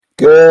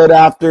Good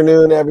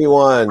afternoon,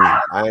 everyone.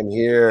 I'm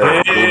here,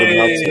 David Hey,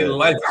 Meltzer.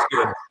 life's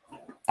good.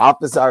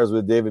 Office hours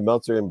with David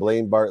Meltzer and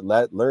Blaine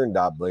Bartlett.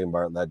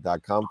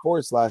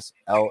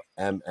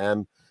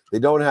 Learn.blainebartlett.com/LMM. They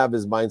don't have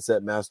his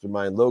Mindset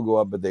Mastermind logo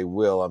up, but they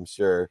will, I'm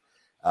sure.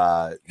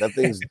 I'm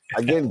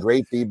getting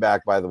great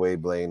feedback, by the way,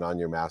 Blaine, on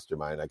your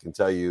mastermind. I can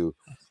tell you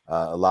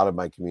a lot of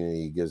my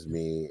community gives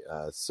me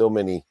so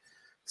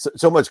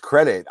much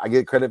credit. I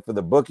get credit for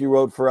the book you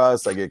wrote for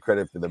us. I get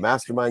credit for the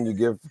mastermind you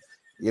give.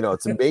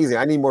 It's amazing.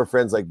 I need more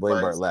friends like Blaine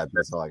Bartlett.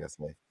 That's all I got to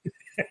say.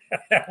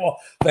 Well,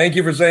 thank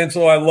you for saying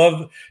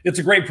so. It's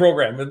a great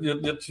program.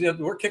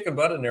 We're kicking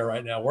butt in there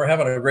right now. We're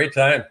having a great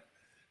time.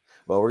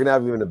 Well, we're going to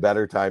have even a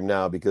better time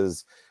now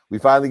because we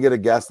finally get a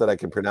guest that I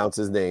can pronounce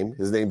his name.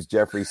 His name's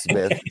Jeffrey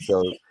Smith.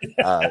 So,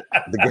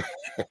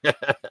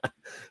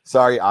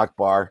 sorry,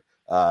 Akbar.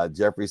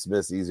 Jeffrey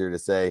Smith's easier to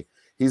say.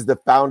 He's the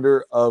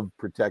founder of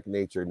Protect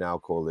Nature Now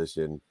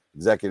Coalition,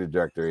 Executive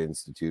Director,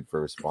 Institute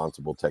for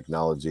Responsible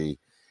Technology.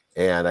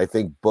 And I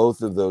think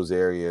both of those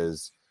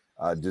areas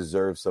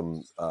deserve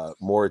some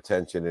more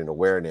attention and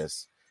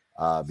awareness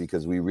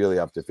because we really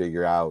have to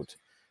figure out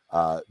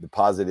the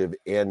positive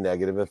and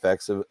negative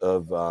effects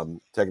of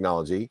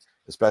technology,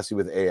 especially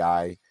with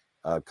AI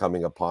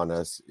coming upon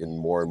us in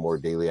more and more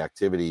daily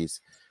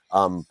activities,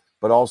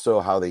 but also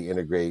how they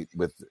integrate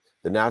with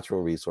the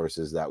natural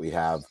resources that we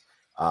have.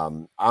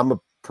 I'm a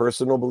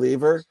personal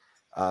believer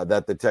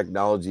that the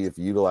technology, if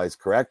utilized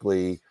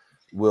correctly,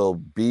 will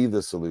be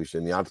the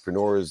solution. The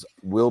entrepreneurs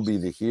will be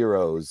the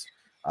heroes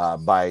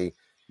by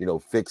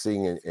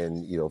fixing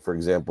and for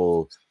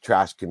example,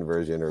 trash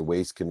conversion or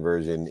waste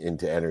conversion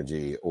into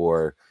energy,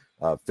 or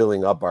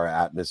filling up our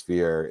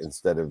atmosphere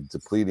instead of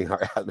depleting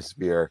our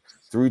atmosphere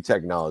through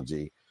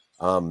technology.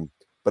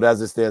 But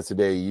as it stands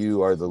today,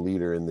 you are the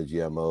leader in the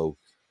GMO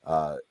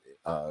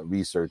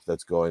research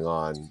that's going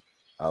on,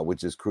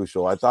 which is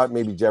crucial. I thought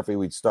maybe, Jeffrey,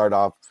 we'd start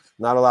off.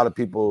 Not a lot of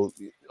people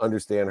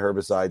understand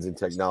herbicides and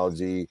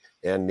technology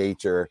and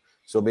nature.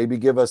 So maybe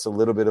give us a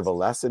little bit of a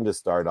lesson to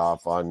start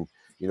off on,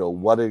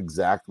 what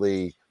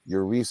exactly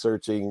you're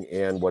researching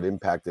and what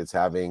impact it's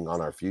having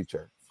on our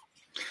future.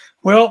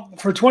 Well,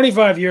 for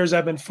 25 years,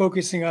 I've been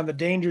focusing on the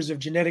dangers of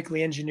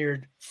genetically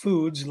engineered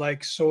foods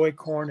like soy,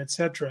 corn,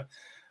 etc.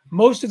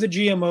 Most of the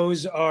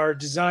GMOs are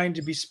designed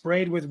to be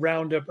sprayed with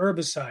Roundup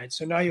herbicide.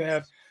 So now you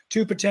have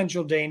two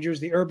potential dangers: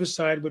 the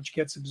herbicide, which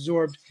gets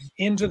absorbed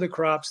into the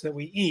crops that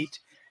we eat,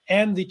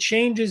 and the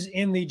changes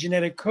in the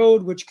genetic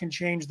code, which can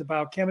change the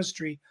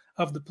biochemistry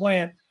of the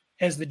plant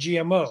as the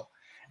GMO.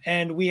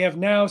 And we have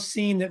now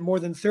seen that more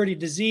than 30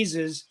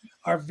 diseases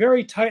are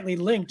very tightly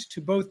linked to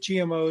both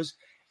GMOs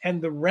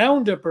and the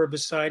Roundup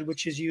herbicide,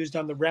 which is used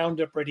on the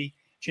Roundup Ready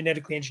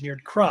genetically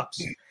engineered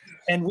crops.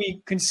 And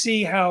we can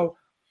see how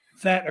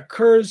that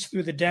occurs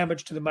through the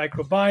damage to the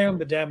microbiome,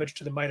 the damage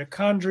to the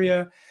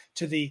mitochondria,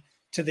 to the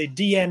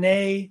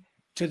DNA,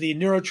 to the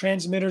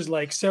neurotransmitters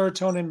like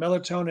serotonin,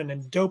 melatonin,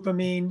 and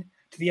dopamine,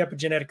 to the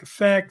epigenetic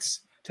effects,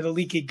 to the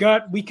leaky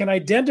gut. We can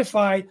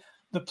identify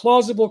the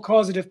plausible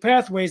causative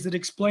pathways that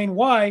explain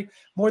why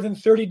more than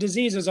 30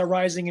 diseases are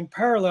rising in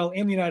parallel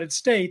in the United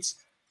States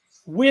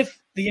with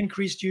the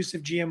increased use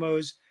of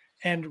GMOs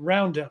and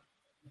Roundup.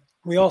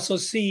 We also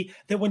see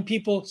that when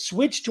people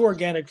switch to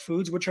organic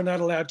foods, which are not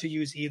allowed to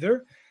use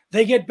either,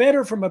 they get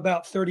better from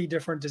about 30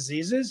 different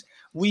diseases.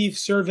 We've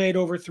surveyed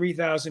over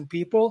 3,000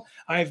 people.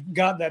 I've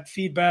got that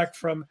feedback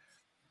from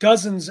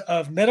dozens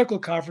of medical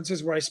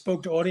conferences where I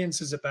spoke to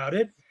audiences about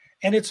it.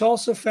 And it's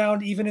also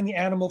found even in the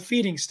animal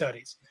feeding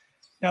studies.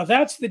 Now,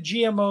 that's the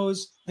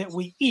GMOs that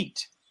we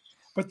eat.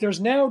 But there's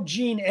now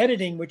gene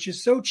editing, which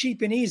is so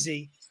cheap and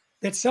easy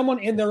that someone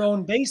in their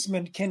own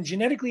basement can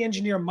genetically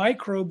engineer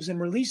microbes and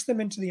release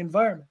them into the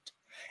environment.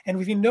 And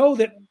we know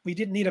that we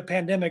didn't need a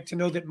pandemic to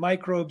know that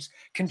microbes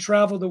can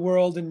travel the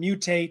world and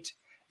mutate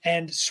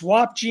and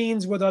swap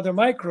genes with other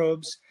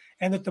microbes,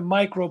 and that the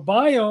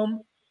microbiome,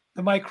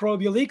 the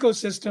microbial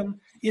ecosystem,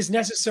 is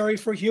necessary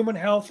for human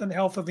health and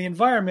health of the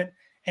environment,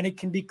 and it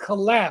can be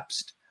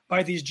collapsed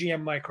by these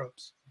GM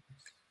microbes.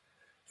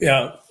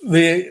 Yeah,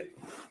 the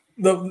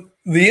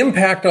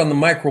impact on the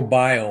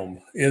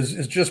microbiome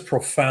is just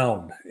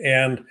profound,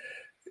 and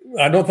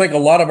I don't think a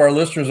lot of our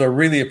listeners are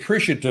really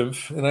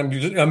appreciative, and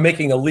I'm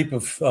making a leap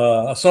of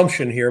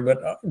assumption here,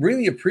 but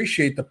really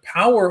appreciate the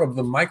power of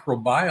the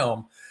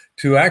microbiome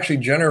to actually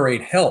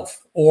generate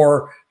health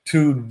or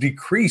to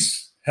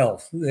decrease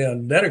health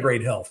and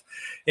denigrate health.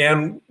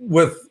 And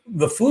with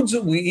the foods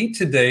that we eat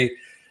today,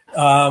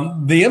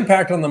 the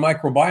impact on the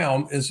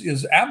microbiome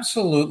is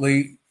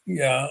absolutely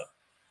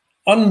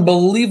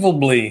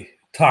unbelievably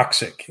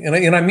toxic.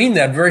 And I mean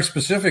that very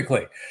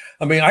specifically.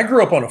 I mean, I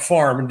grew up on a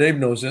farm, and Dave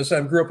knows this.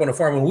 I grew up on a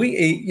farm, and we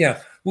ate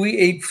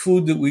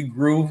food that we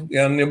grew,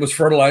 and it was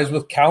fertilized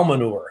with cow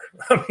manure.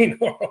 I mean,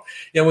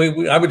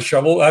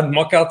 I'd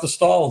muck out the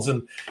stalls,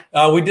 and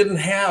we didn't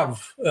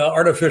have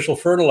artificial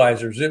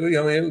fertilizers.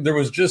 There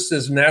was just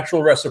this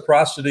natural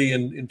reciprocity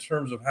in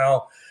terms of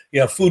how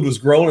food was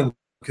grown and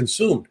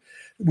consumed.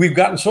 We've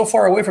gotten so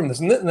far away from this,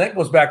 and that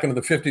goes back into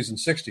the 50s and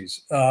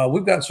 60s.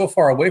 We've gotten so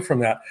far away from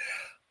that.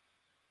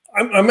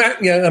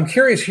 I'm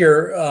curious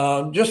here,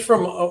 just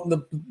from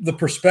the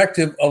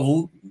perspective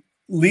of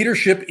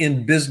leadership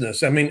in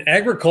business. I mean,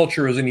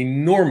 agriculture is an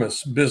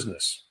enormous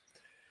business,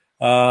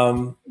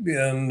 and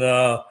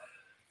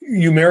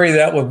you marry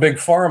that with big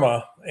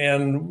pharma,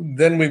 and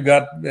then we've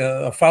got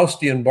a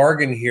Faustian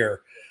bargain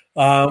here.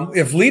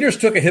 If leaders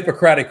took a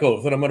Hippocratic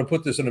oath, and I'm going to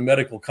put this in a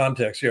medical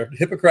context here,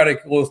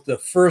 Hippocratic oath to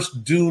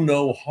first do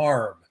no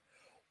harm,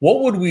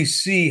 what would we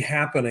see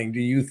happening,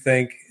 do you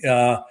think,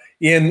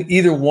 in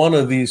either one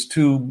of these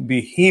two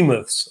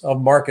behemoths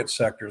of market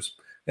sectors,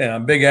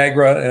 big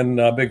agra and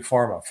big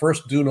pharma?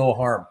 First, do no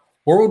harm.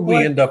 Where would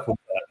we end up with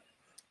that?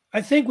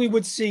 I think we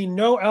would see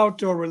no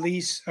outdoor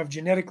release of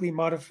genetically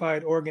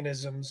modified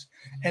organisms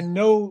and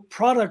no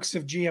products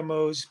of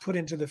GMOs put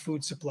into the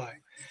food supply.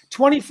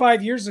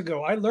 25 years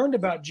ago, I learned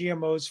about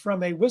GMOs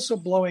from a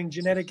whistleblowing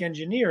genetic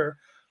engineer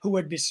who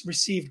had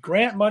received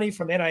grant money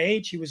from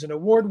NIH. He was an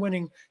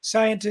award-winning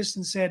scientist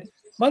and said,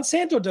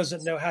 Monsanto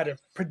doesn't know how to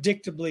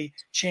predictably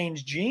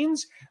change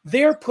genes.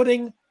 They're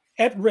putting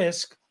at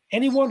risk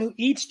anyone who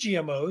eats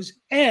GMOs.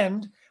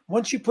 And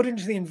once you put it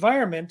into the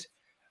environment,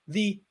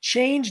 the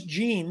changed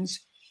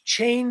genes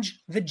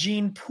change the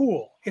gene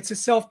pool. It's a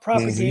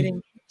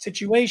self-propagating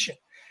situation.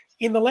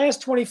 In the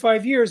last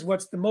 25 years,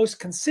 what's the most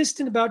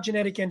consistent about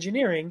genetic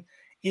engineering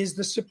is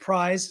the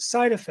surprise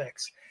side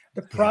effects.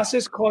 The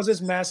process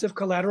causes massive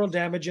collateral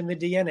damage in the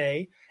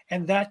DNA,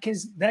 and that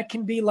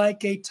can be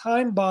like a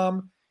time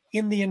bomb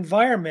in the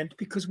environment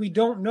because we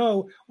don't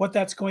know what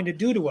that's going to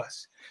do to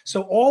us.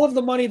 So all of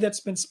the money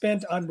that's been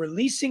spent on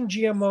releasing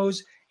GMOs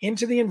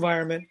into the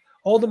environment,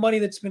 all the money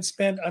that's been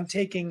spent on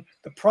taking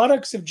the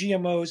products of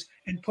GMOs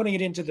and putting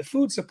it into the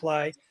food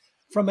supply,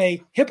 from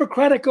a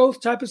Hippocratic oath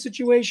type of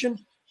situation,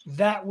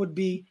 that would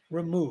be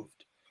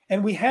removed.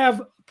 And we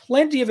have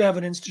plenty of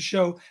evidence to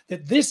show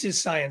that this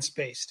is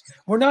science-based.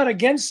 We're not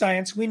against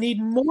science. We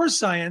need more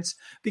science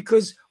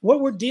because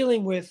what we're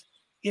dealing with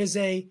is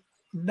a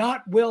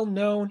not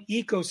well-known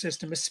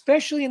ecosystem,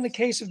 especially in the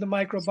case of the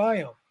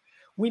microbiome.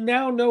 We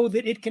now know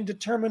that it can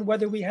determine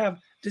whether we have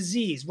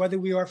disease, whether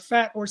we are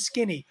fat or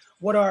skinny,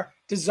 what our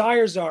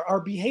desires are,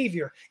 our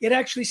behavior. It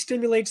actually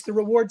stimulates the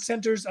reward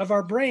centers of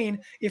our brain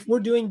if we're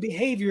doing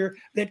behavior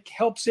that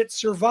helps it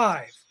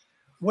survive.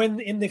 When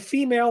in the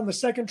female, in the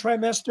second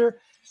trimester,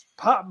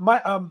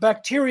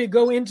 bacteria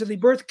go into the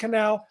birth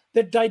canal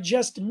that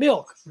digest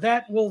milk.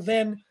 That will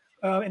then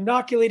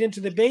inoculate into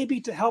the baby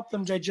to help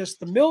them digest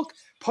the milk.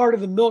 Part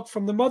of the milk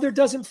from the mother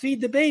doesn't feed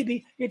the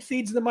baby, it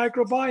feeds the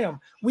microbiome.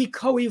 We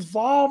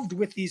co-evolved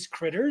with these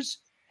critters,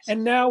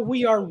 and now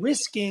we are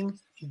risking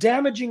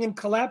damaging and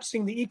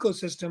collapsing the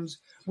ecosystems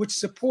which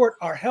support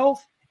our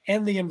health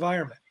and the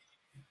environment.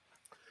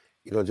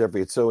 You know,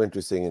 Jeffrey, it's so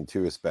interesting in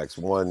two respects.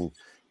 One,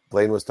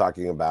 Blaine was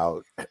talking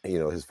about,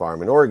 his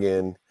farm in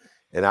Oregon,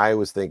 and I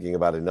was thinking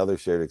about another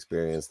shared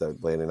experience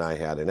that Blaine and I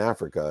had in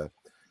Africa,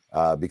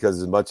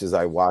 because as much as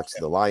I watched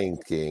The Lion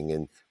King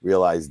and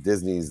realized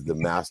Disney's the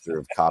master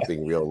of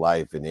copying real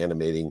life and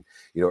animating,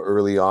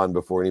 early on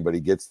before anybody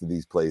gets to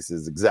these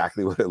places,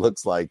 exactly what it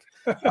looks like.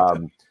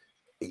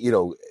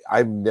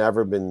 I've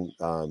never been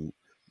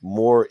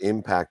more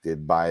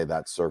impacted by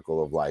that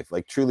circle of life,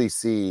 like truly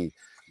see,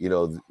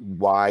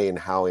 why and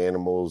how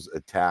animals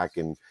attack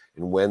and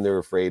when they're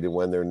afraid and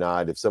when they're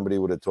not. If somebody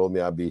would have told me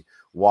I'd be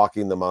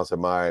walking the Masai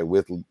Mara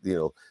with,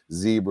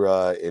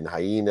 zebra and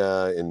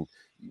hyena and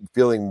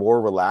feeling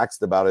more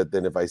relaxed about it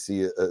than if I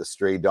see a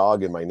stray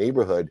dog in my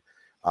neighborhood.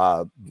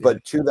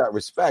 But to that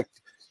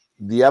respect,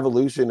 the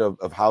evolution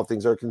of how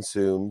things are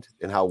consumed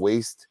and how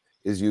waste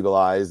is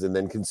utilized and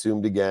then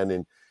consumed again.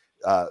 And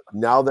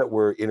now that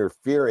we're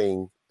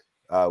interfering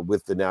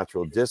with the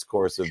natural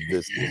discourse of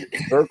this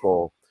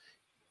circle,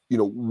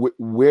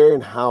 where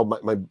and how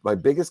my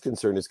biggest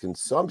concern is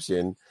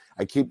consumption.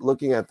 I keep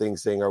looking at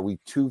things saying, are we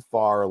too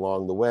far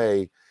along the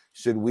way?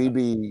 Should we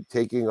be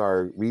taking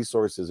our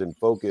resources and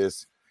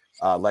focus,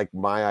 like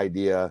my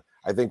idea?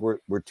 I think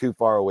we're too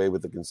far away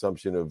with the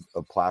consumption of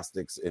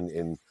plastics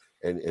and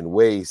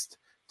waste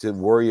to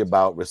worry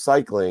about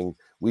recycling.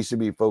 We should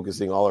be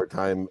focusing all our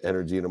time,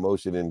 energy, and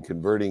emotion in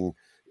converting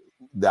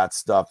that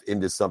stuff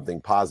into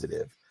something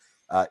positive.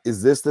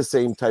 Is this the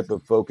same type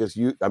of focus?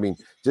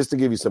 Just to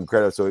give you some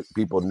credit so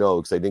people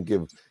know, because I didn't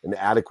give an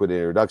adequate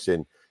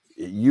introduction,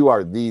 you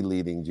are the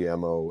leading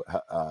GMO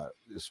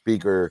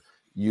speaker.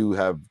 You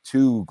have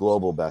 2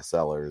 global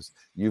bestsellers.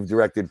 You've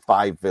directed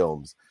 5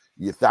 films,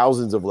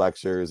 thousands of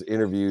lectures,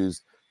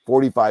 interviews,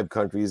 45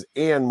 countries,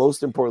 and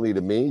most importantly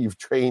to me, you've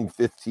trained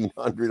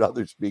 1,500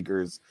 other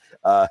speakers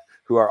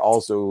who are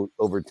also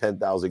over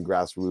 10,000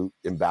 grassroots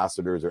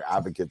ambassadors or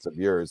advocates of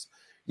yours.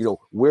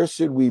 Where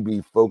should we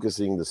be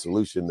focusing the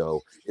solution,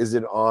 though? Is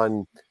it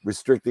on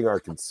restricting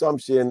our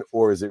consumption,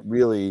 or is it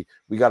really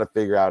we got to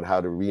figure out how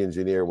to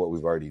re-engineer what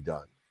we've already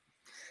done?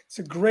 It's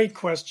a great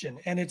question,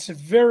 and it's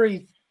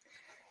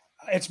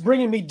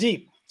bringing me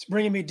deep.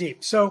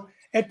 So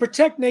at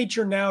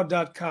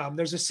protectnaturenow.com,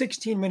 there's a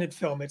 16-minute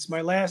film. It's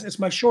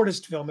my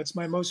shortest film. It's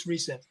my most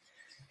recent.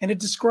 And it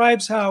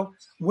describes how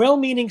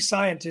well-meaning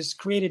scientists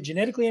created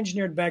genetically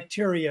engineered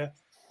bacteria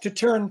to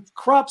turn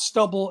crop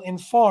stubble in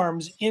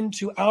farms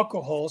into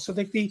alcohol so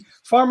that the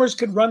farmers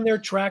could run their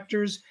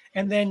tractors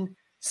and then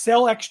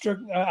sell extra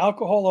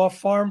alcohol off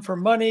farm for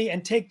money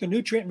and take the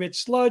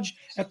nutrient-rich sludge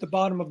at the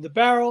bottom of the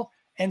barrel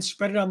and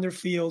spread it on their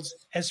fields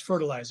as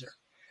fertilizer.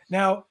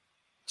 Now,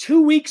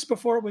 2 weeks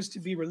before it was to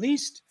be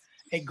released,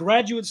 a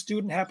graduate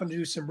student happened to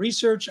do some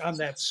research on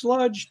that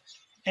sludge,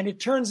 and it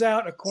turns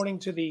out, according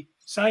to the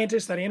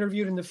scientist that I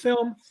interviewed in the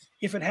film,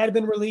 if it had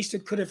been released,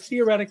 it could have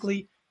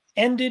theoretically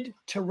ended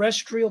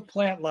terrestrial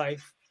plant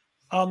life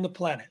on the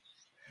planet.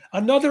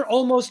 Another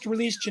almost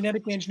released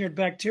genetically engineered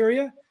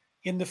bacteria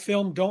in the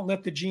film Don't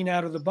Let the Gene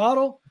Out of the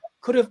Bottle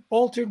could have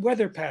altered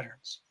weather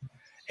patterns.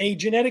 A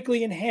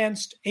genetically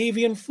enhanced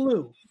avian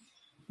flu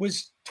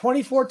was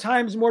 24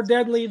 times more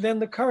deadly than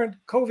the current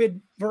COVID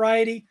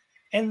variety,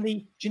 and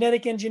the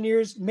genetic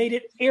engineers made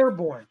it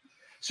airborne.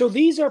 So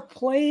these are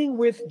playing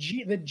with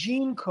the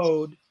gene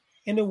code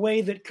in a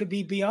way that could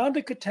be beyond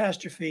a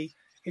catastrophe.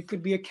 It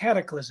could be a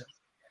cataclysm.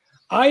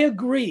 I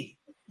agree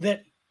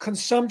that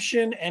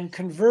consumption and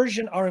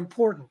conversion are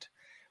important,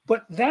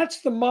 but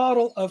that's the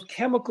model of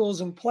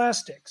chemicals and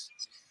plastics.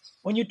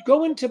 When you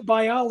go into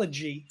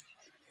biology,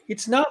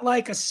 it's not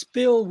like a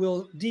spill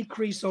will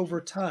decrease over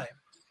time.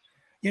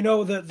 You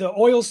know, the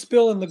oil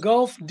spill in the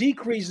Gulf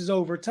decreases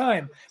over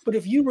time. But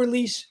if you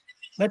release,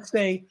 let's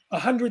say,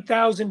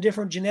 100,000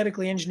 different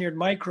genetically engineered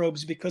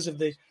microbes because of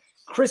the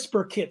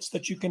CRISPR kits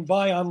that you can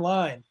buy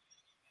online,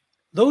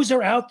 those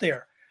are out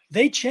there.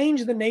 They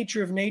change the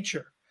nature of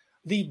nature.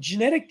 The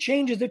genetic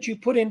changes that you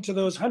put into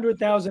those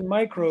 100,000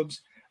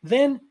 microbes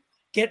then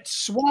get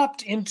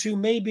swapped into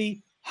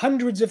maybe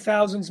hundreds of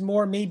thousands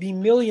more, maybe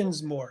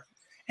millions more.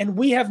 And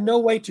we have no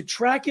way to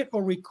track it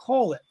or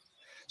recall it.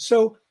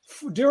 So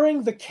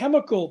during the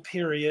chemical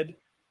period,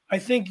 I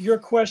think your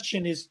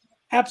question is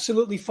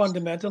absolutely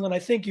fundamental. And I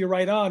think you're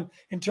right on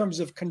in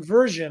terms of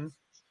conversion.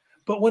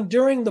 But when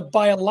during the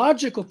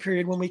biological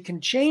period, when we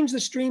can change the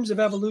streams of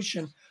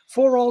evolution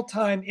for all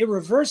time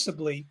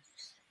irreversibly,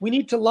 we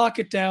need to lock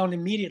it down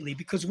immediately,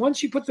 because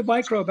once you put the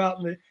microbe out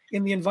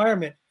in the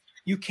environment,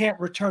 you can't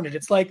return it.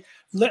 It's like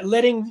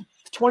letting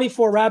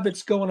 24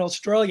 rabbits go in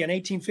Australia in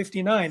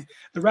 1859.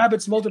 The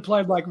rabbits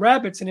multiplied like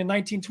rabbits, and in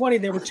 1920,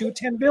 there were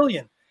 10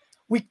 billion.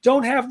 We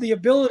don't have the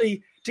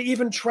ability to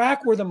even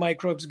track where the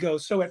microbes go.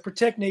 So at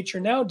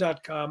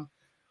protectnaturenow.com,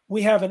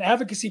 we have an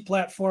advocacy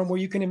platform where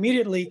you can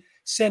immediately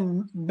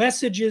send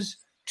messages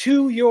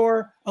to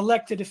your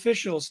elected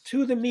officials,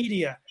 to the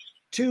media,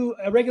 to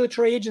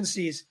regulatory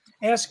agencies,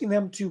 asking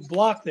them to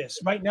block this.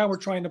 Right now, we're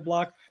trying to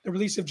block the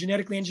release of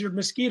genetically engineered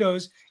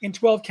mosquitoes in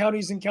 12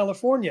 counties in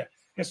California.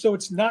 And so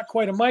it's not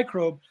quite a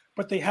microbe,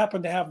 but they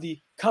happen to have the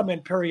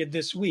comment period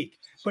this week.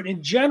 But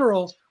in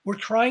general, we're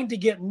trying to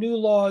get new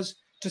laws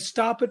to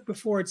stop it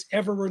before it's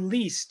ever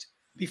released,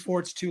 before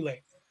it's too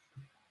late.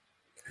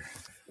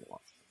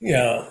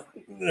 Yeah,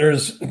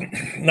 there's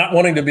not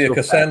wanting to be a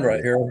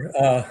Cassandra here,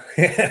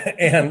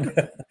 and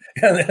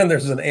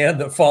there's an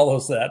and that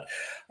follows that.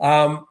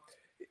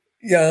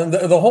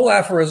 The whole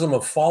aphorism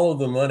of follow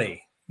the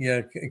money,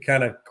 it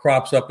kind of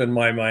crops up in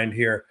my mind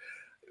here.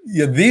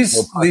 Yeah,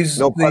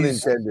 no pun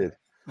intended.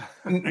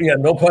 Yeah,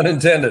 no pun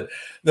intended.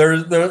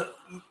 There,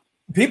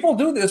 people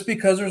do this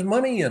because there's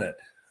money in it,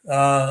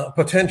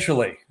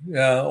 potentially,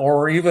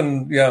 or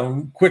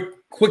even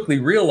quickly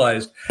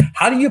realized.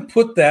 How do you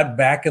put that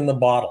back in the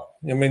bottle?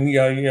 I mean,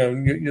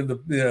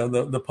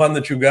 the pun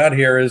that you got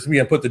here is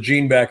put the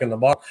gene back in the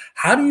bottle.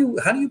 How do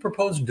you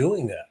propose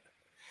doing that?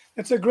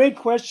 That's a great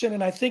question,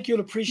 and I think you'll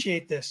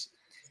appreciate this.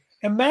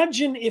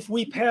 Imagine if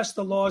we pass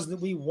the laws that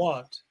we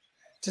want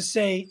to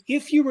say,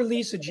 if you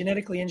release a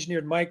genetically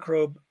engineered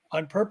microbe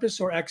on purpose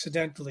or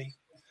accidentally,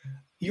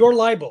 you're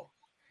liable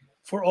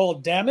for all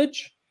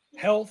damage,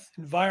 health,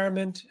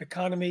 environment,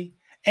 economy,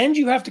 and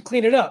you have to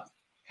clean it up.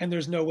 And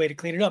there's no way to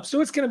clean it up.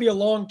 So it's going to be a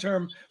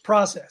long-term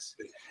process.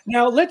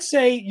 Now, let's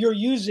say you're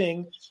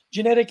using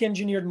genetic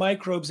engineered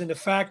microbes in a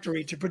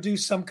factory to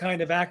produce some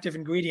kind of active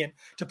ingredient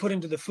to put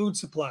into the food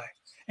supply.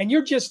 And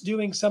you're just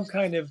doing some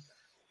kind of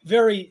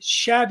very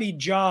shabby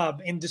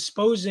job in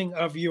disposing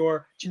of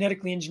your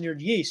genetically engineered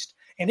yeast.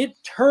 And it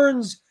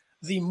turns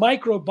the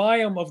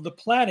microbiome of the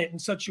planet in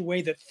such a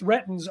way that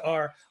threatens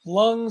our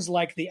lungs,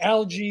 like the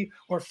algae,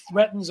 or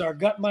threatens our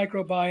gut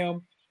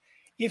microbiome.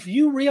 If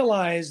you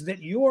realize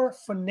that you're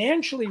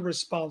financially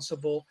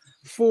responsible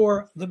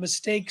for the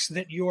mistakes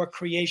that your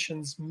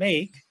creations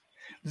make,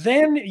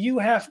 then you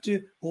have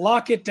to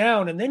lock it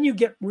down, and then you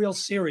get real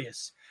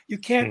serious. You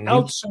can't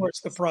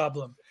outsource the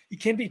problem. You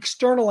can't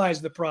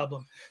externalize the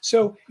problem.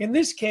 So in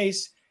this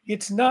case,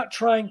 it's not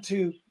trying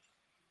to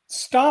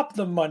stop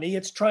the money.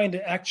 It's trying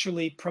to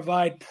actually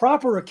provide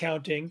proper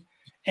accounting.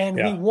 And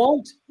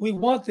we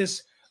want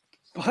this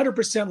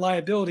 100%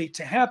 liability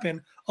to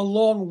happen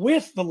along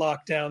with the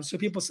lockdown. So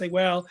people say,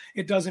 well,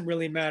 it doesn't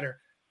really matter,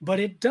 but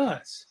it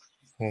does.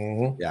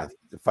 Yeah,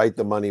 to fight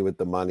the money with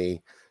the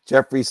money.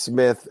 Jeffrey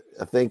Smith,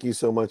 thank you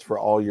so much for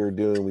all you're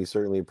doing. We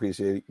certainly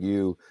appreciate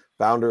you.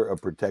 Founder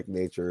of Protect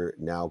Nature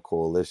Now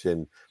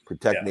Coalition,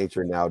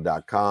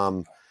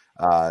 protectnaturenow.com.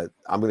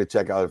 I'm going to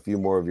check out a few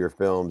more of your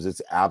films.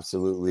 It's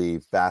absolutely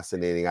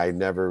fascinating. I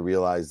never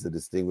realized the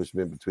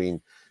distinguishment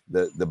between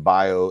the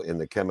bio and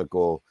the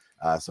chemical.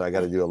 So I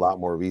got to do a lot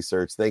more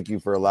research. Thank you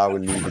for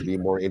allowing me to be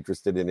more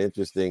interested and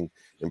interesting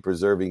in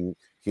preserving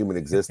human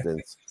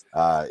existence.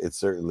 It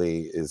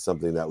certainly is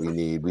something that we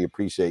need. We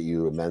appreciate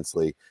you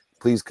immensely.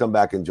 Please come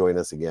back and join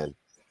us again.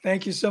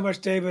 Thank you so much,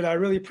 David. I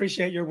really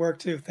appreciate your work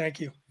too.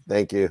 Thank you.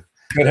 Thank you.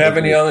 Good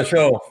having you on the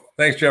show.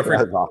 Thanks, Jeffrey.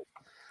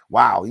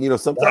 Wow.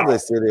 Sometimes I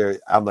sit there,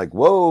 I'm like,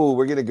 whoa,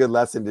 we're getting a good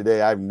lesson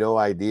today. I have no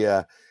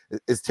idea.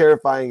 As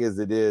terrifying as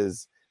it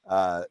is,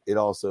 it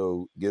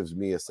also gives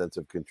me a sense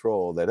of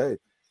control that, hey,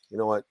 you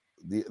know what?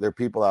 There are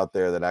people out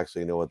there that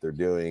actually know what they're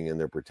doing, and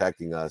they're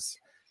protecting us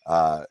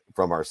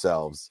from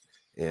ourselves.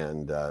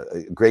 And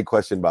a great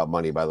question about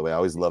money, by the way. I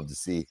always love to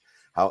see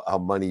how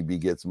money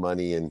begets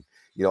money. And,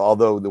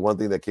 although the one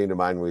thing that came to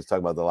mind when we was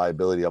talking about the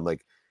liability, I'm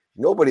like,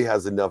 nobody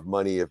has enough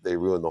money if they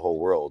ruin the whole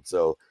world.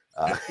 So,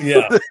 I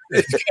mean,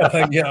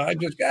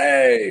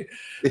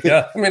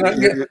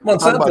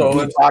 Monsanto,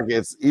 deep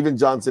pockets. Even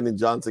Johnson &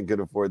 Johnson could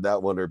afford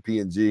that one, or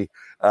P&G.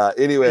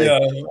 Anyway,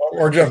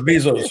 or Jeff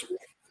Bezos.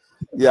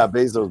 Yeah,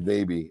 Bezos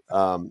maybe.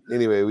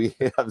 Anyway, we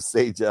have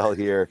Sejal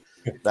here,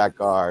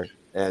 Thakkar,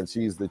 and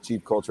she's the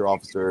Chief Culture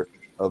Officer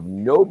of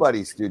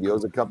Nobody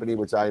Studios, a company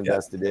which I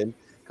invested in,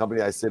 a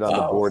company I sit on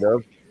the board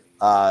of.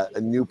 A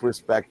new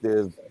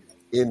perspective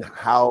in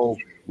how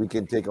we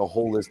can take a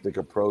holistic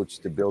approach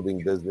to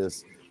building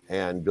business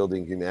and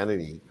building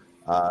humanity.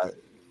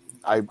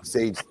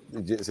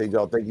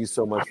 Sejal, thank you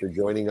so much for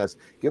joining us.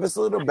 Give us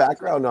a little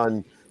background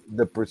on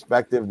the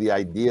perspective, the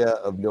idea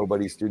of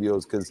Nobody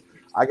Studios, because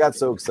I got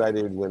so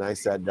excited when I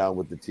sat down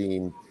with the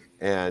team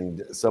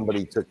and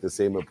somebody took the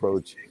same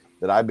approach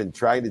that I've been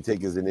trying to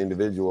take as an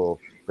individual,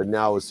 but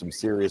now with some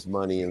serious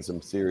money and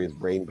some serious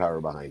brain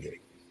power behind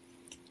it.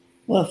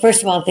 Well,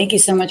 first of all, thank you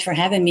so much for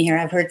having me here.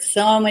 I've heard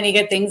so many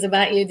good things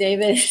about you,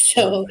 David.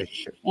 So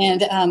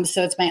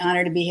it's my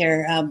honor to be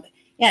here.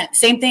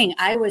 Same thing.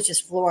 I was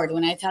just floored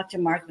when I talked to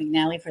Mark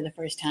McNally for the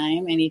first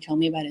time, and he told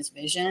me about his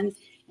vision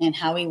and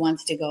how he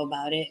wants to go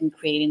about it and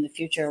creating the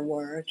future of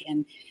work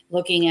and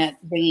looking at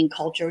bringing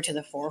culture to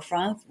the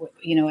forefront,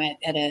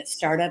 at a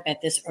startup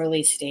at this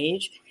early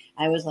stage.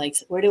 I was like,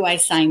 where do I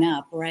sign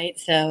up? Right.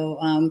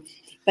 So,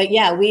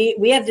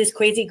 we have this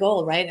crazy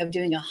goal, right, of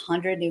doing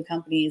 100 new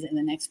companies in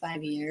the next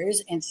 5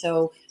 years. And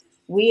so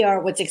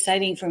what's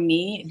exciting for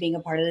me being a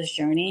part of this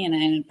journey,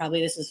 and probably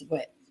this is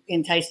what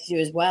enticed you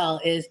as well,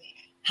 is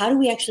how do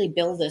we actually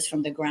build this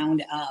from the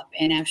ground up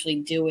and actually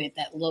do it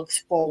that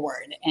looks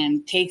forward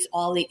and takes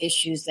all the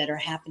issues that are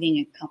happening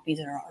in companies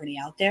that are already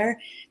out there,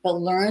 but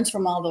learns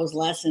from all those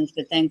lessons,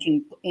 but then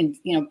can,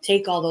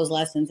 take all those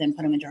lessons and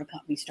put them into our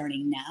company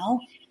starting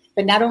now.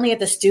 But not only at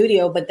the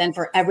studio, but then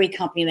for every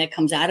company that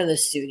comes out of the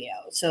studio,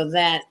 so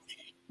that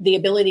the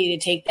ability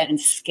to take that and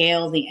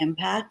scale the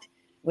impact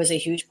was a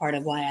huge part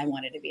of why I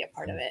wanted to be a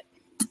part of it.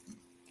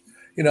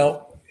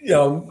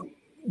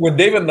 When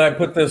David and I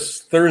put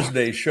this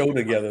Thursday show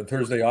together,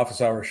 Thursday office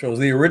hour shows,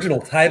 the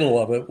original title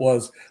of it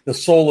was The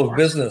Soul of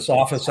Business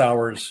Office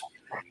Hours.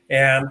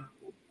 And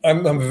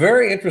I'm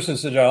very interested,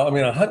 Sejal. I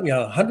mean,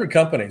 100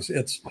 companies.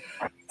 It's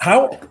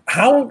how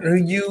do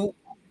you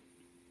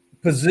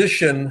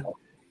position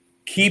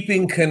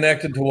keeping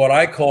connected to what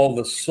I call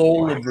the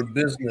soul of the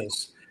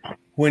business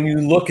when you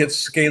look at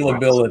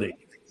scalability,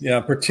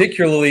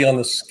 particularly on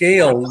the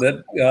scale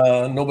that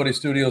Nobody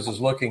Studios is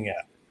looking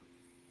at.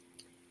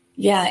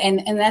 Yeah,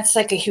 and that's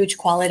like a huge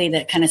quality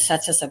that kind of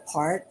sets us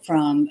apart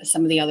from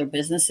some of the other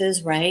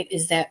businesses, right?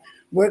 Is that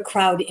we're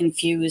crowd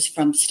infused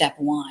from step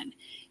one.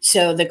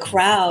 So the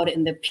crowd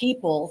and the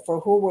people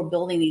for who we're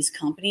building these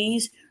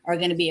companies are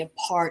going to be a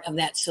part of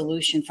that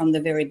solution from the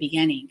very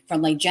beginning,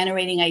 from like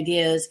generating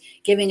ideas,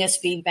 giving us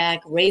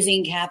feedback,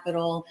 raising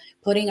capital,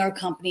 putting our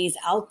companies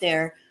out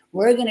there.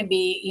 We're going to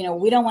be,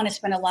 we don't want to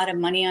spend a lot of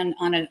money on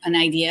an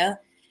idea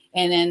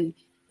and then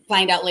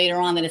find out later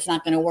on that it's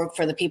not going to work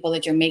for the people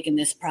that you're making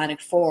this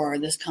product for or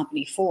this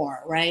company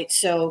for, right?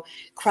 So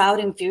crowd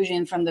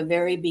infusion from the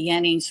very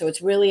beginning. So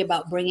it's really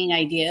about bringing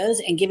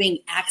ideas and giving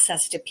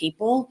access to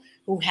people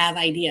who have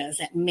ideas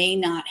that may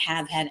not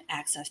have had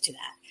access to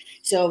that.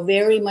 So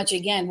very much,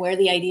 again, where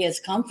the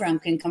ideas come from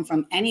can come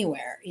from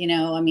anywhere.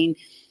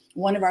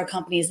 One of our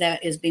companies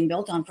that is being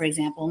built on, for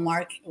example,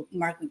 Mark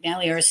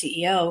McNally, our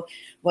CEO,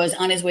 was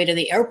on his way to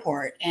the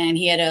airport, and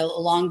he had a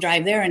long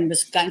drive there and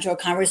got into a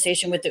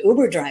conversation with the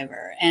Uber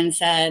driver and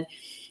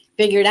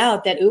figured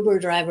out that Uber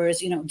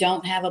drivers,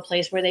 don't have a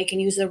place where they can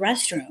use the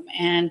restroom.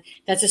 And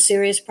that's a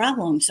serious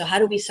problem. So how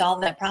do we solve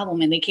that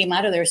problem? And they came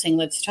out of there saying,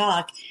 let's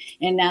talk.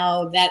 And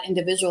now that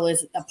individual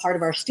is a part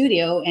of our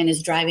studio and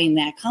is driving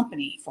that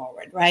company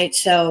forward, right?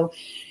 So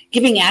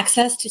giving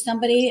access to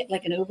somebody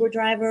like an Uber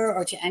driver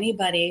or to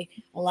anybody,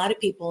 a lot of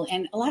people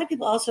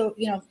also,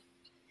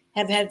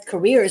 have had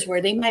careers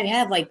where they might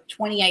have like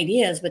 20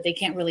 ideas, but they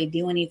can't really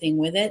do anything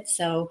with it.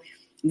 So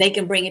they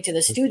can bring it to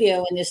the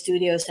studio, and the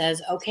studio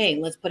says, okay,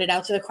 let's put it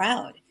out to the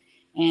crowd.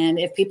 And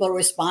if people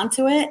respond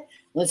to it,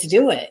 let's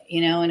do it,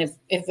 and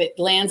if it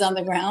lands on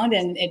the ground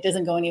and it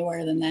doesn't go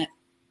anywhere, then that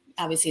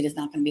obviously is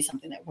not going to be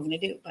something that we're going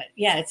to do. But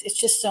yeah, it's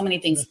just so many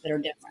things that are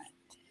different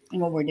in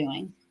what we're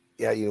doing.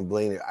 Yeah,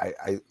 Blaine,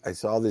 I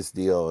saw this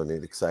deal and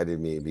it excited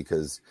me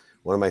because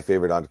one of my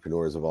favorite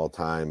entrepreneurs of all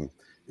time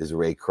is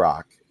Ray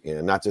Kroc,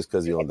 and not just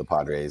because he owned the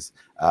Padres,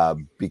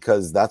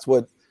 because that's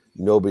what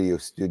Nobody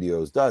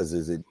Studios does.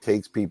 Is it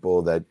takes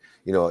people that,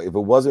 if it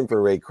wasn't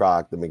for Ray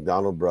Kroc, the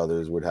McDonald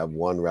brothers would have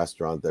one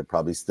restaurant that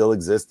probably still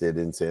existed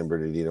in San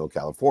Bernardino,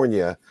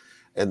 California,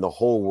 and the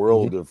whole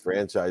world of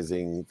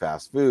franchising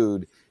fast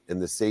food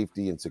and the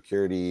safety and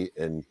security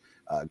and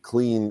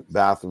clean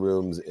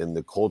bathrooms and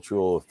the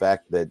cultural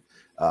effect that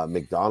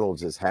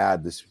McDonald's has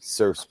had, this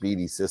Surf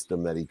Speedy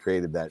system that he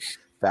created, that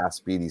fast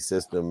speedy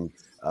system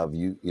of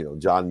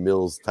John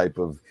Mills type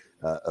of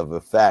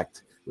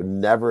effect, would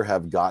never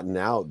have gotten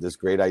out. This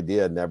great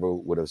idea never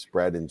would have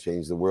spread and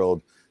changed the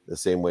world the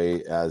same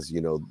way as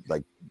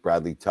like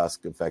Bradley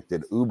Tusk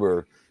affected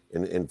Uber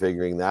in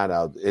figuring that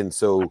out. And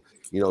so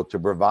to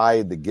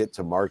provide the get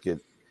to market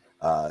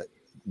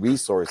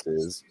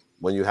resources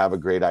when you have a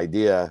great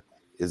idea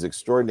is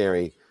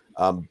extraordinary.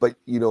 But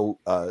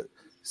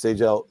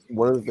Sejal,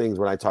 one of the things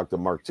when I talked to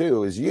Mark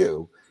too is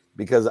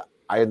because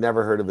I had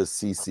never heard of a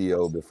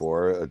CCO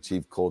before, a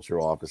chief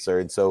cultural officer.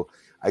 And so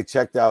I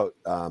checked out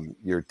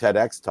your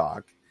TEDx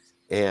talk,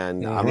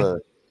 and I'm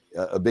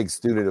a big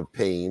student of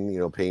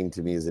pain. Pain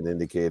to me is an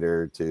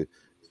indicator to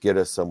get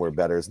us somewhere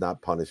better. It's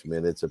not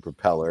punishment. It's a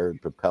propeller.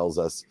 It propels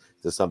us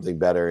to something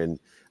better. And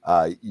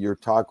your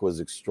talk was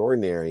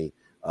extraordinary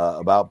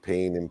about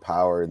pain and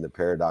power and the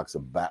paradox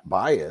of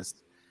bias,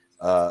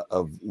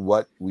 of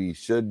what we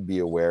should be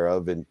aware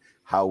of and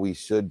how we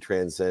should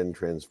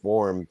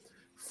transform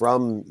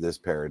from this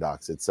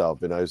paradox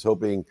itself. And I was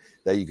hoping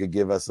that you could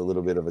give us a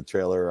little bit of a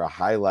trailer or a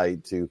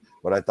highlight to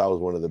what I thought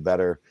was one of the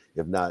better,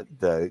 if not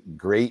the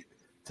great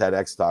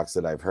TEDx talks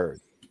that I've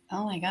heard.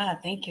 Oh my God.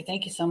 Thank you.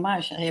 Thank you so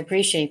much. I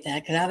appreciate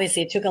that, because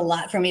obviously it took a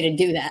lot for me to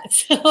do that.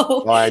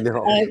 So I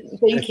know.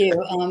 Thank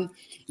you.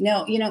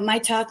 No, my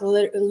talk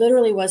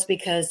literally was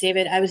because,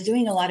 David, I was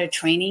doing a lot of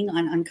training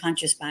on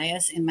unconscious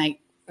bias in my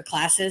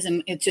classes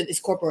and to these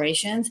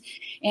corporations.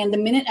 And the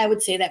minute I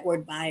would say that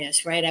word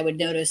bias, right, I would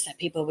notice that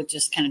people would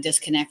just kind of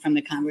disconnect from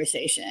the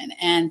conversation.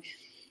 And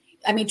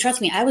I mean,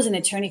 trust me, I was an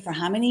attorney for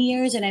how many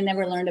years, and I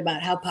never learned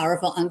about how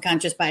powerful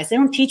unconscious bias. They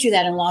don't teach you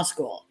that in law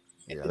school.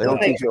 Yeah, they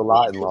don't teach you a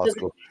lot in law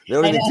school. They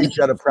don't even teach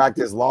you how to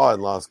practice law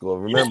in law school.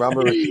 Remember,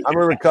 I'm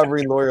a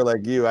recovering lawyer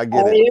like you. I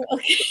get it.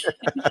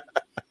 Okay.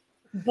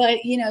 But,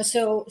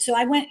 so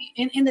I went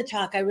in the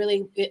talk,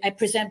 I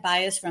present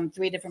bias from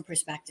 3 different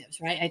perspectives,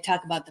 right? I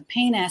talk about the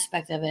pain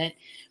aspect of it,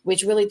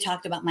 which really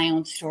talked about my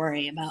own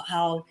story, about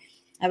how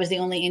I was the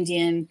only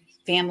Indian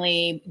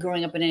family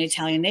growing up in an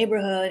Italian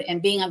neighborhood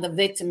and being on the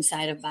victim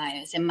side of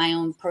bias and my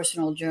own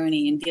personal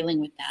journey and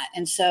dealing with that.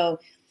 And so,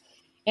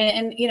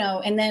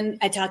 and then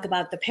I talk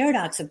about the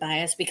paradox of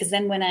bias, because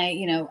then when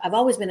I've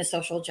always been a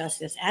social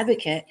justice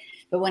advocate,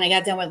 but when I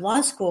got done with law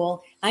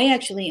school, I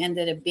actually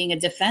ended up being a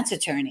defense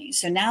attorney.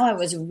 So now I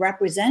was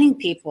representing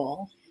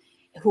people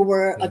who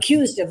were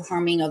accused of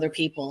harming other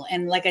people.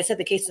 And like I said,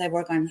 the cases I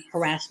work on,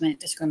 harassment,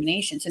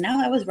 discrimination. So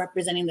now I was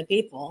representing the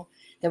people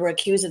that were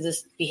accused of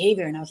this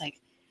behavior. And I was like,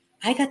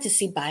 I got to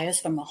see bias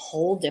from a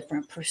whole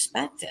different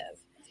perspective.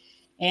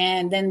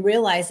 And then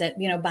realize that,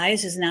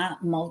 bias is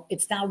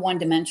it's not one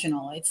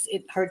dimensional.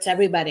 It hurts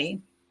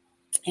everybody.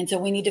 And so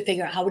we need to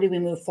figure out how do we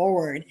move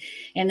forward.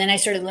 And then I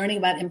started learning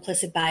about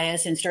implicit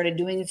bias and started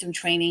doing some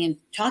training and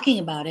talking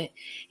about it.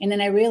 And then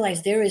I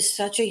realized there is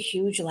such a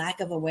huge lack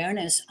of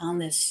awareness on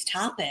this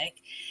topic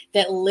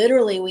that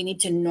literally we need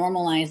to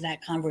normalize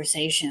that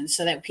conversation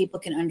so that people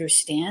can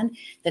understand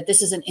that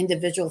this is an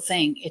individual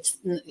thing.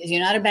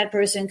 You're not a bad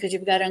person because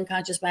you've got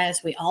unconscious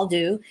bias. We all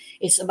do.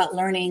 It's about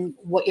learning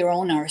what your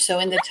own are. So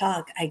in the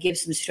talk, I give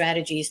some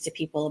strategies to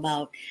people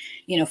about,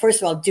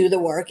 first of all, do the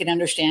work and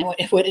understand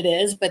what it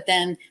is. But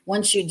then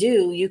once you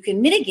do, you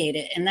can mitigate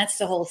it. And that's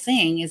the whole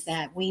thing, is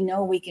that we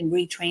know we can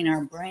retrain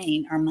our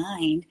brain, our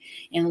mind,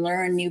 and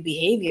learn new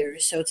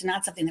behaviors. So it's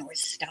not something that we're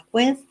stuck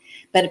with,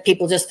 but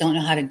people just don't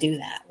know how to do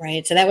that,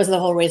 right? So that was the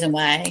whole reason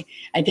why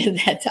I did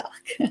that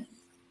talk. That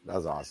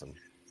was awesome.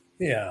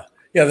 Yeah.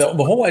 Yeah.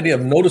 The whole idea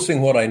of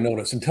noticing what I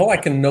notice. Until I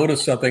can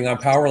notice something, I'm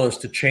powerless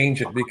to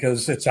change it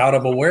because it's out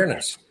of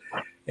awareness.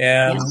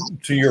 And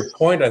to your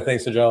point, I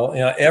think, Sejal,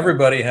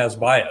 everybody has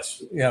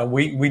bias.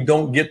 We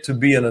don't get to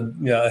be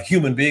a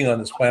human being on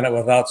this planet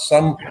without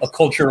some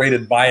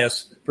acculturated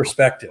bias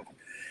perspective.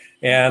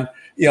 And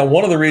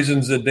one of the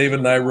reasons that David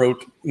and I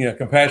wrote,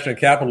 Compassionate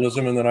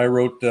Capitalism, and then I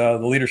wrote The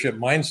Leadership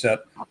Mindset,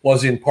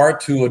 was in part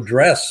to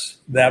address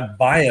that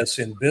bias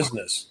in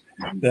business.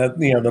 That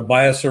the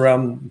bias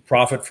around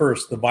profit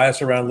first, the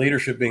bias around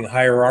leadership being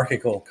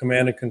hierarchical,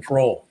 command and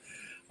control.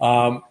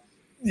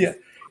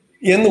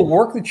 In the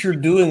work that you're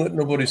doing with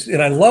Nobody's,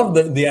 and I love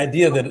the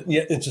idea that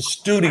it's a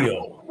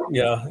studio.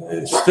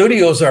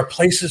 Studios are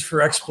places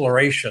for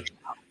exploration.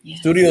 Yes.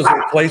 Studios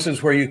are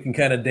places where you can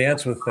kind of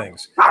dance with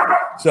things.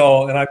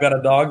 So, and I've got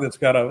a dog that's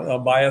got a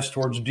bias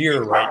towards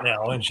deer right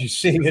now, and she's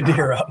seeing a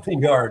deer out in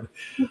the yard.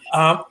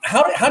 How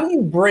do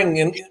you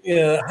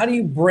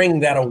bring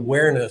that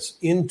awareness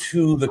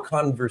into the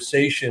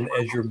conversation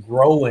as you're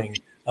growing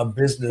a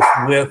business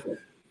with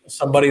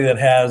somebody that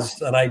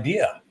has an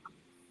idea?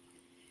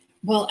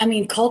 Well, I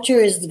mean, culture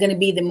is going to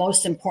be the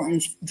most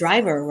important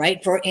driver,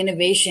 right, for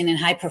innovation and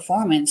high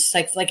performance.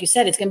 Like you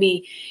said,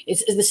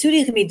 the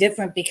studio can be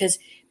different because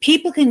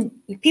people can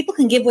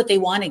give what they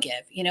want to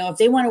give. You know, if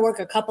they want to work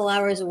a couple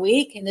hours a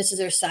week and this is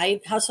their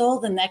side hustle,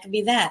 then that could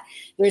be that.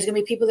 There's going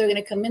to be people that are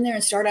going to come in there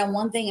and start on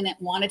one thing and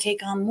want to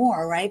take on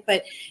more, right?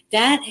 But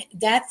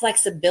that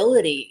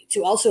flexibility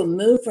to also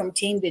move from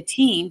team to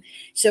team.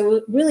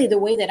 So really, the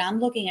way that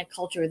I'm looking at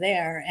culture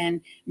there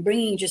and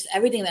bringing just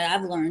everything that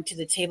I've learned to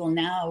the table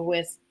now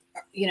with,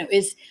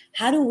 is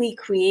how do we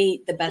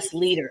create the best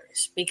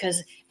leaders?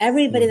 Because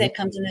everybody that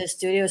comes into the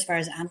studio, as far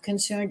as I'm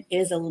concerned,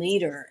 is a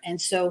leader.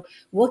 And so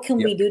what can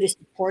we do to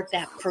support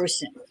that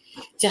person,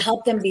 to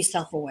help them be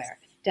self-aware,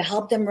 to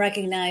help them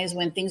recognize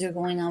when things are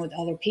going on with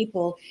other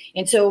people?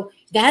 And so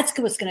that's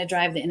what's going to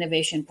drive the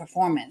innovation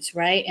performance,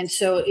 right? And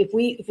so if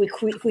we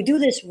do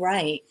this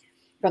right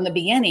from the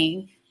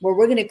beginning, where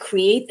we're going to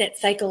create that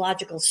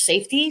psychological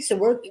safety. So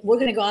we're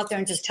going to go out there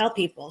and just tell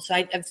people.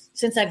 So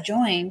since I've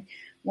joined,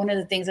 one of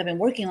the things I've been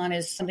working on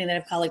is something that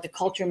I've called like the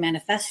culture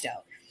manifesto,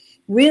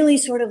 really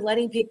sort of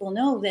letting people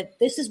know that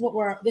this is what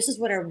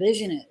our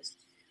vision is.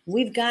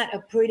 We've got a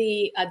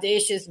pretty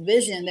audacious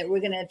vision that we're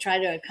going to try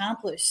to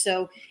accomplish.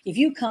 So if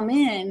you come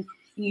in,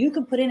 you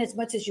can put in as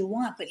much as you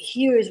want, but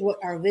here's what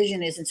our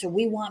vision is. And so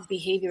we want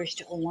behaviors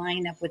to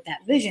align up with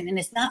that vision. And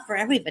it's not for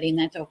everybody, and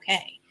that's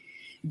okay.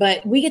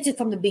 But we get to,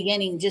 from the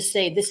beginning, just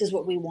say, this is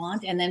what we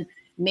want, and then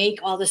make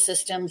all the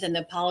systems and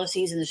the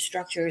policies and the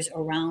structures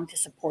around to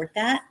support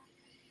that,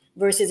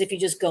 versus if you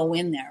just go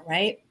in there,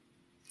 right?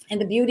 And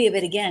the beauty of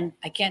it, again,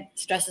 I can't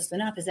stress this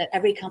enough, is that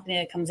every company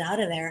that comes out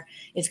of there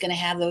is going to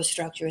have those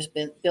structures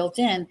built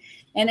in.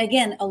 And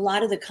again, a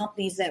lot of the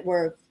companies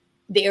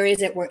the areas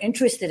that we're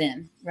interested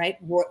in, right?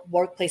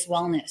 Workplace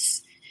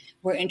wellness.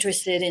 We're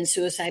interested in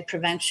suicide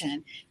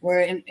prevention.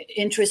 We're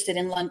interested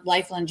in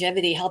life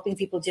longevity, helping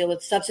people deal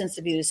with substance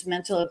abuse,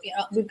 mental.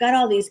 We've got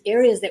all these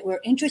areas that we're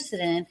interested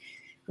in.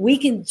 We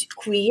can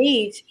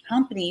create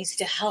companies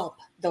to help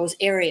those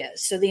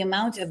areas. So the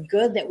amount of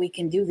good that we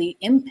can do, the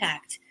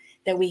impact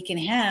that we can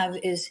have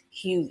is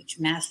huge,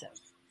 massive.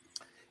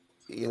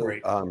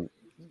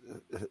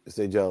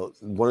 Sejal,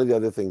 one of the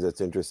other things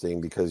that's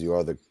interesting, because you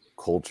are the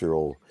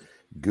cultural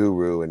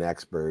guru and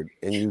expert,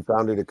 and you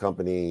founded a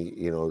company,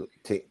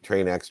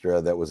 Train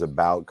Extra, that was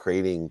about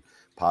creating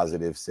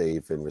positive,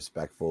 safe, and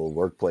respectful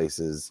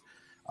workplaces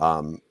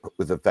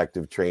with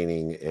effective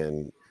training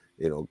and,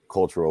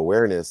 cultural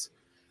awareness.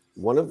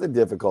 One of the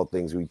difficult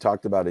things we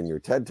talked about in your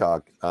TED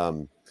Talk,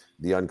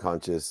 the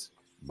unconscious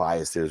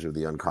biases or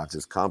the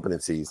unconscious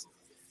competencies,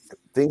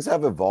 things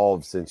have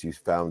evolved since you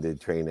founded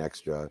Train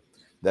Extra,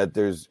 that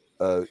there's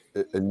a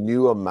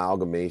new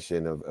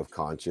amalgamation of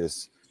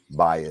conscious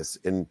bias.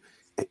 And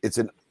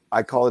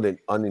I call it an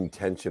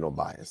unintentional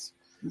bias,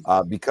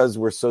 because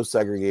we're so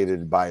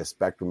segregated by a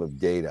spectrum of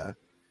data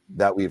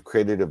that we've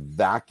created a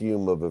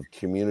vacuum of a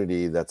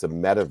community that's a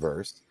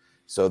metaverse,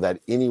 so that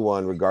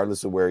anyone,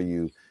 regardless of where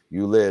you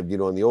lived,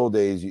 in the old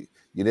days, you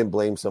didn't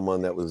blame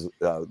someone that was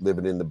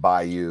living in the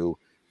bayou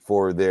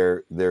for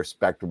their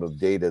spectrum of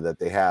data that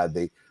they had.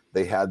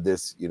 They had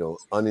this,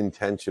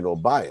 unintentional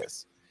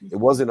bias. It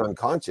wasn't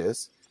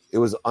unconscious. It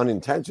was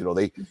unintentional.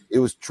 It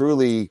was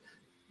truly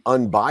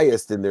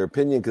unbiased in their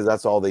opinion, because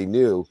that's all they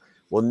knew.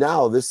 Well,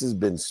 now this has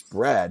been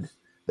spread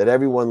that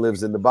everyone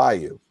lives in the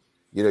bayou.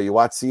 You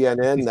watch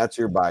CNN, that's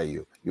your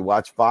bayou. You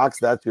watch Fox,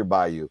 that's your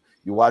bayou.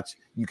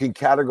 You can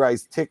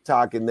categorize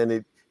TikTok, and then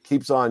it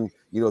keeps on,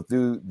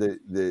 through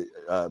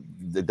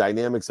the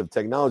dynamics of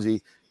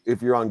technology.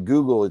 If you're on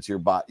Google, it's your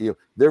bot.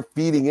 They're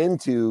feeding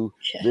into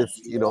this,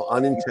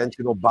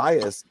 unintentional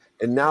bias.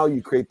 And now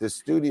you create this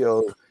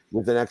studio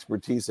with an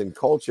expertise in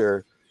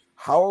culture.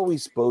 How are we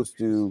supposed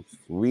to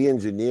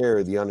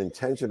re-engineer the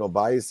unintentional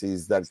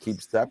biases that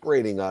keep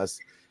separating us?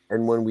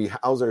 And when we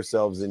house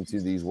ourselves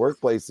into these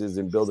workplaces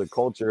and build a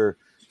culture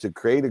to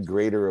create a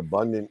greater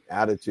abundant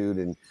attitude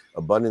and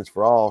abundance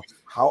for all,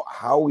 how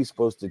are we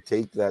supposed to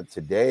take that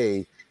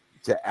today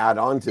to add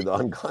on to the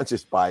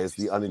unconscious bias,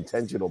 the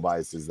unintentional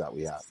biases that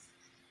we have?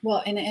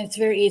 Well, and it's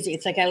very easy.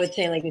 It's like I would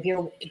say, like if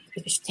you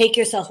take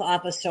yourself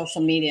off of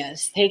social media,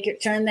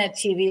 turn that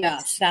TV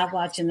off, stop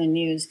watching the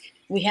news.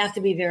 We have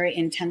to be very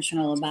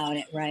intentional about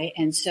it, right?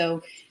 And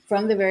so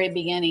from the very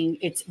beginning,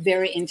 it's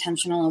very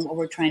intentional in what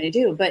we're trying to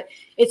do. But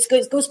it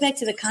goes back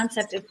to the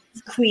concept of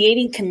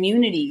creating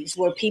communities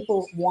where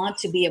people want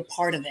to be a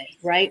part of it,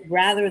 right?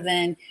 Rather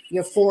than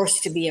you're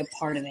forced to be a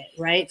part of it,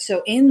 right?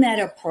 So in that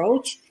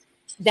approach,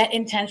 that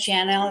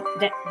intentional,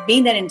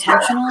 being that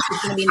intentional is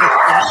going to be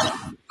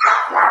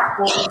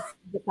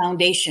the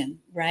foundation,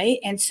 right?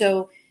 And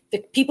so the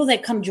people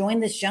that come join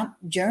this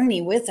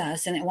journey with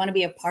us and want to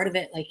be a part of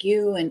it, like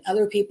you and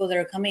other people that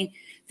are coming,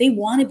 they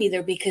want to be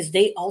there because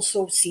they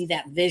also see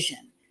that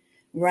vision.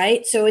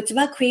 right? So it's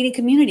about creating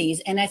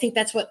communities. And I think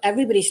that's what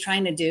everybody's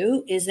trying to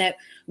do, is that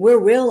we're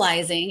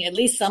realizing, at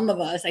least some of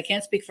us, I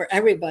can't speak for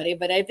everybody,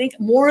 but I think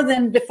more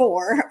than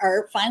before,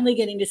 are finally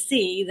getting to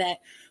see that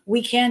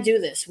we can do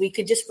this. We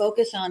could just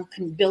focus on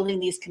building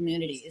these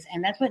communities.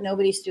 And that's what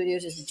Nobody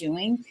Studios is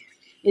doing,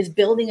 is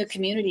building a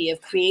community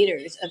of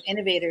creators, of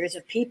innovators,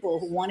 of people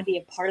who want to be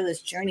a part of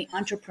this journey,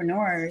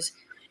 entrepreneurs,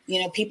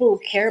 people who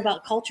care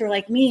about culture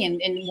like me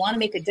and want to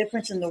make a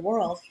difference in the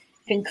world,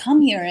 can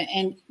come here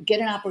and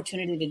get an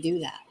opportunity to do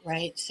that,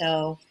 right?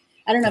 So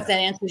I don't know if that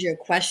answers your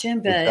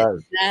question, but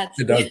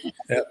it does.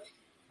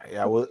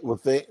 Yeah. Well,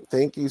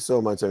 thank you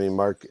so much. I mean,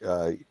 Mark,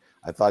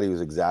 I thought he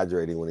was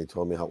exaggerating when he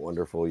told me how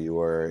wonderful you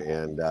were,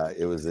 and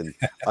it was an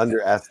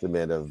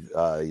underestimate of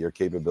your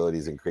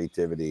capabilities and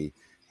creativity.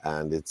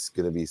 And it's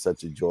going to be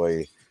such a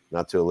joy,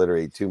 not to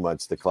alliterate too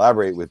much, to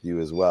collaborate with you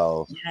as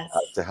well,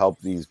 to help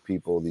these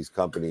people, these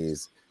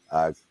companies,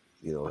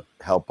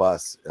 help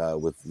us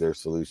with their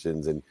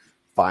solutions and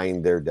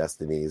find their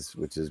destinies,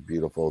 which is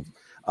beautiful.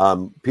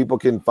 People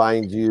can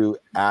find you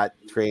at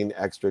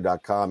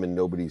trainextra.com and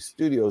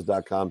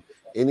nobodystudios.com.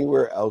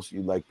 Anywhere else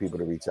you'd like people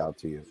to reach out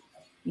to you?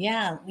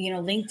 Yeah,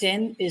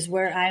 LinkedIn is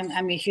where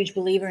I'm a huge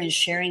believer in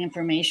sharing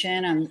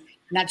information on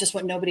not just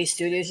what Nobody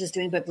Studios is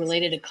doing, but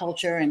related to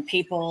culture and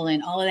people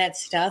and all of that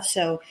stuff.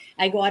 So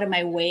I go out of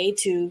my way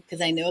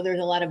because I know there's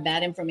a lot of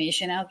bad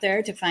information out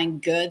there, to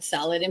find good,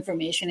 solid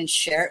information and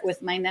share it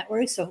with my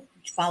network. So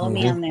follow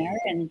me on there.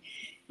 And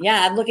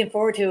yeah, I'm looking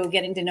forward to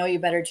getting to know you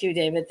better too,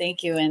 David.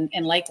 Thank you.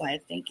 And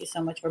likewise, thank you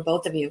so much for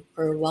both of you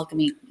for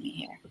welcoming me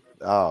here.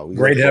 Oh,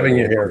 great having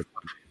you here.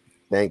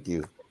 Thank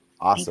you.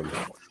 Awesome.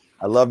 Thank you.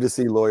 I love to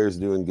see lawyers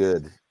doing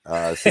good.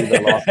 See the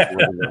loss.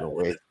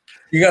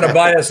 You got to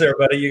buy us there,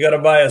 buddy. You got to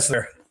buy us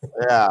there.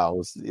 Yeah,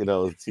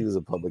 he was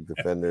a public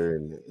defender,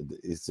 and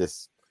it's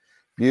just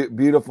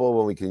beautiful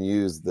when we can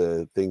use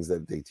the things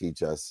that they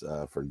teach us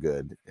for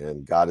good.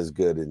 And God is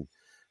good, and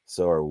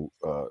so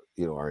are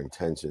our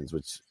intentions,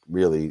 which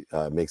really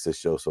makes this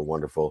show so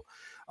wonderful.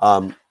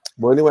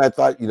 Well, anyway, I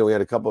thought we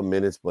had a couple of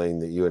minutes, Blaine,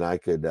 that you and I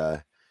could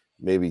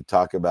maybe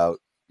talk about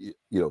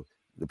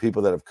the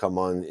people that have come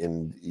on,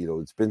 and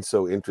it's been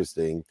so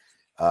interesting.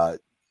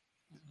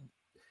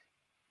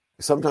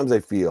 Sometimes I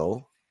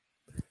feel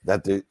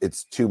that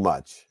it's too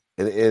much,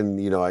 and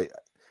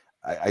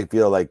I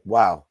feel like,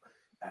 wow,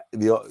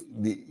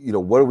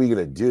 what are we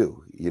gonna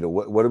do?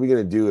 What are we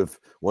gonna do if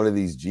one of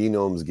these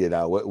genomes get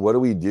out? What do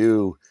we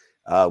do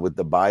with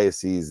the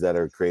biases that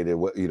are created?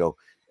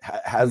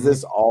 Has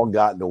this all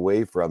gotten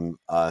away from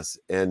us?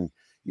 And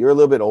you're a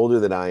little bit older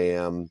than I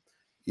am.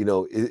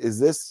 Is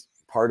this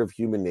part of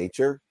human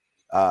nature?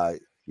 I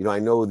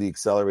know the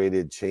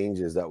accelerated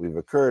changes that we've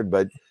occurred,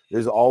 but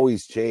there's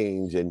always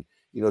change. And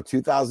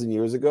 2,000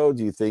 years ago,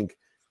 do you think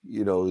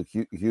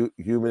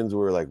humans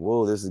were like,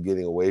 whoa, this is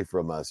getting away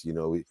from us?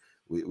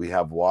 We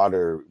have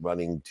water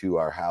running to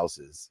our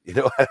houses.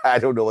 I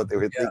don't know what they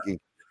were thinking.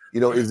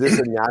 Is this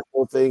a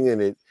natural thing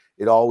and it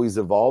always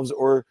evolves,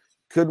 or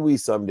could we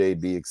someday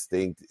be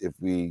extinct if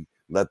we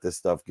let this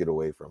stuff get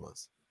away from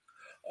us?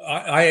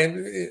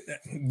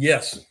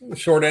 Yes.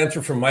 Short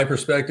answer from my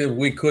perspective,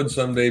 we could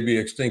someday be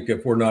extinct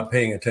if we're not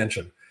paying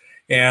attention.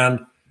 And,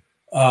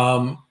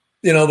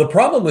 the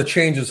problem with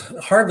change is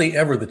hardly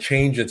ever the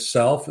change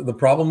itself. The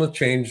problem with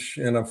change,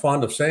 and I'm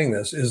fond of saying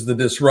this, is the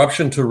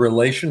disruption to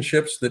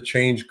relationships that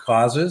change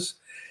causes.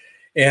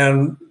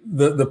 And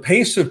the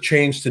pace of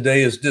change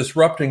today is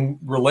disrupting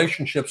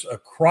relationships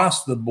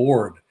across the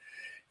board.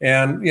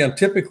 And,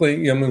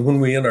 typically,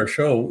 when we end our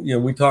show,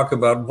 we talk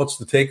about what's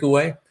the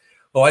takeaway.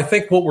 Well, I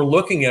think what we're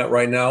looking at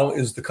right now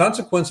is the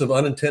consequence of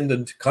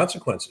unintended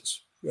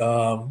consequences.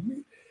 We're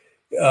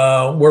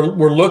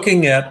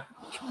looking at,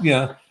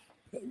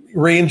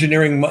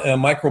 re-engineering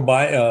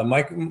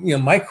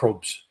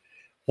microbes.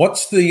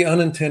 What's the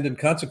unintended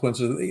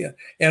consequences?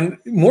 And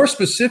more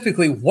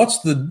specifically, what's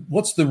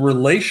the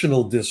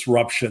relational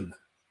disruption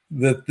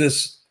that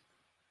this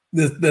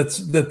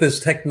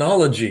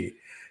technology?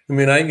 I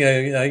mean,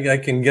 I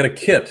can get a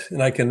kit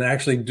and I can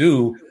actually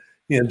do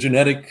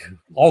genetic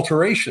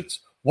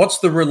alterations. What's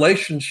the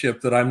relationship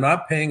that I'm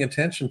not paying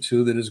attention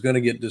to that is going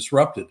to get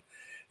disrupted?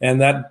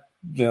 And that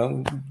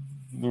the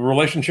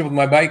relationship with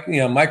my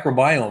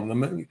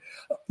microbiome,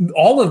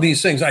 all of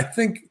these things. I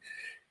think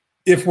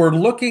if we're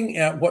looking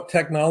at what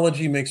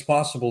technology makes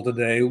possible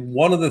today,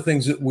 one of the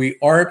things that we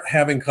aren't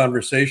having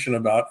conversation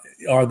about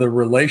are the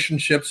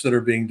relationships that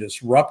are being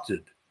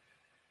disrupted.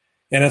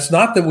 And it's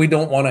not that we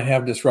don't want to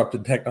have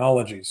disrupted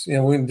technologies.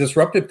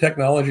 Disruptive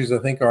technologies, I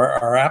think,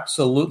 are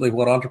absolutely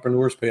what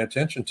entrepreneurs pay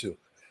attention to.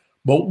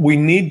 But we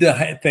need to,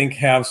 I think,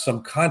 have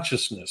some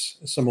consciousness,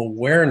 some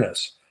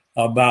awareness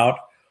about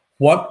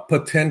what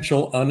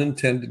potential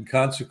unintended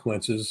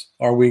consequences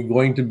are we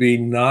going to be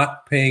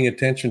not paying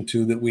attention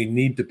to that we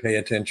need to pay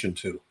attention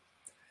to.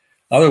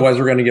 Otherwise,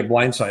 we're going to get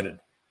blindsided.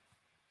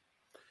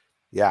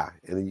 Yeah.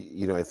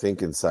 And, I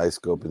think in size,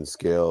 scope, and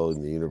scale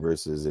in the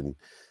universes and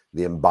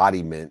the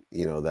embodiment,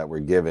 that we're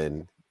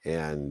given,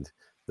 and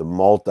the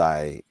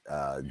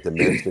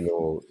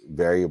multi-dimensional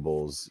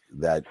variables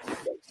that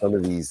some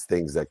of these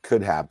things that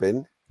could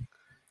happen,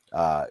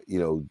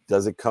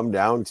 does it come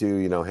down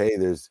to, hey,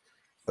 there's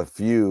a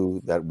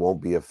few that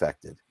won't be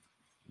affected.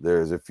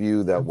 There's a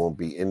few that won't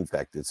be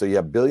infected. So you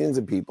have billions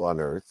of people on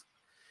Earth,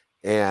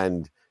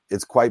 and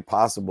it's quite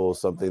possible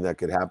something that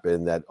could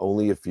happen that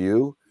only a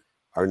few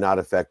are not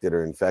affected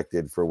or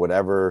infected for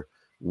whatever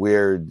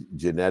weird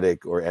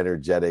genetic or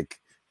energetic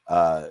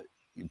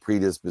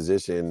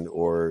predisposition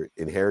or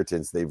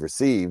inheritance they've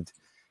received,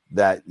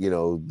 that,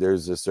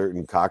 there's a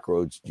certain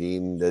cockroach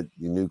gene that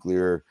the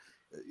nuclear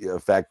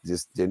effect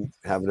just didn't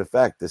have an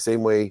effect. The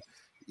same way,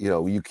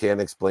 you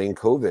can't explain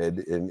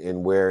COVID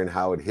and where and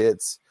how it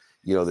hits.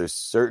 There's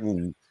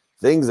certain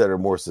things that are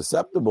more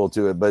susceptible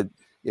to it, but,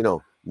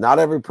 not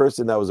every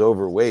person that was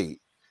overweight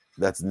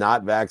that's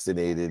not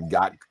vaccinated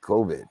got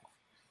COVID,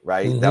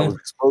 right? Mm-hmm. That was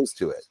exposed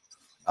to it.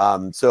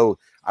 So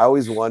I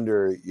always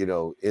wonder,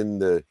 in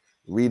the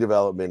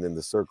redevelopment in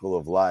the circle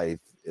of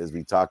life, as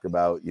we talk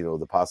about,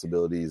 the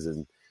possibilities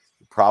and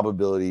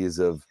probabilities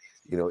of,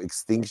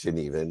 extinction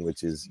even,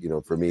 which is,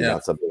 for me,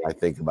 not something I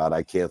think about.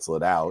 I cancel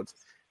it out.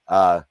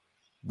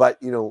 But,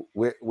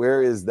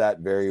 where is that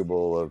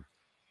variable of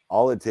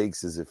all it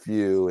takes is a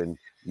few, and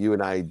you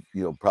and I,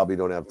 probably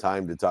don't have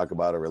time to talk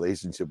about a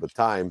relationship with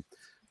time,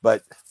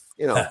 but,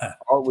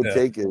 all it would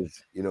take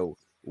is,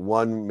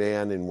 one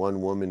man and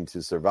one woman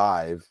to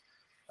survive.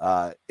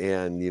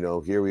 And,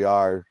 here we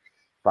are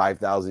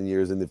 5,000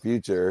 years in the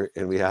future,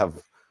 and we have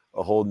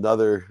a whole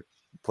nother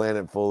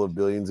planet full of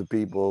billions of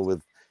people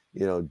with,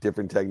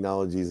 different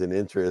technologies and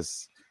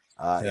interests.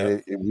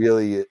 And it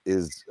really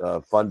is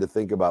fun to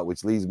think about,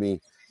 which leads me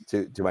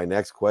to my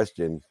next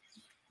question.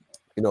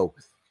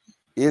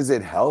 Is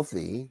it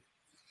healthy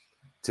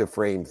to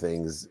frame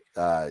things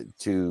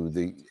to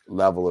the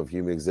level of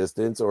human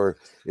existence, or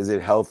is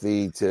it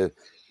healthy to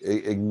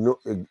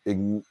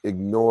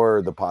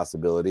ignore the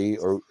possibility,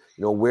 or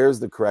where's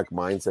the correct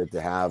mindset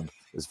to have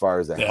as far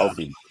as a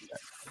healthy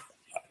mindset?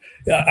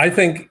 Yeah, I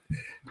think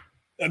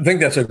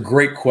that's a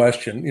great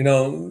question.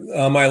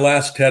 On my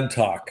last TED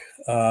Talk,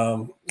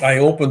 I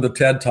opened the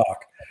TED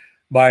Talk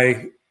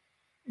by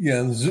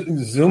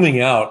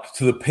zooming out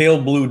to the pale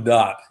blue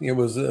dot. It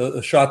was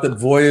a shot that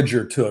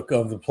Voyager took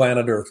of the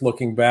planet Earth,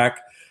 looking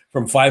back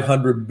from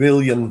 500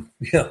 billion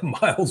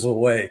miles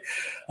away.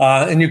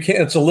 And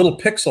it's a little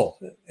pixel,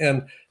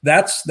 and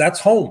that's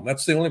home.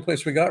 That's the only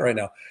place we got right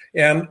now.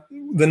 And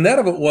the net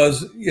of it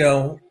was,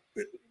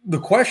 the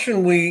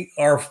question we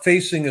are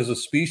facing as a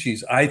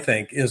species, I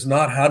think, is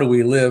not how do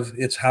we live,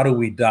 it's how do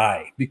we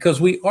die? Because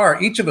we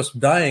are, each of us,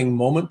 dying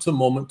moment to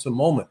moment to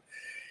moment.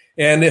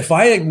 And if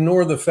I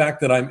ignore the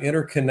fact that I'm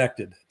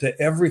interconnected to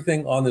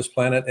everything on this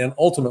planet and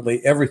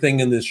ultimately everything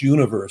in this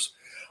universe,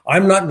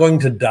 I'm not going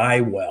to die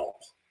well.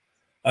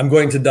 I'm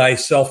going to die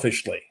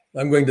selfishly.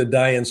 I'm going to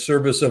die in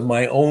service of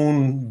my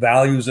own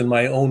values and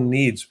my own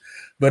needs.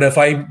 But if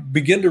I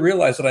begin to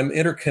realize that I'm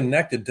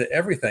interconnected to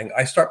everything,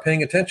 I start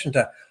paying attention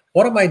to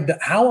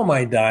how am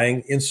I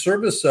dying in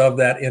service of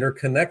that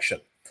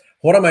interconnection?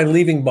 What am I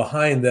leaving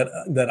behind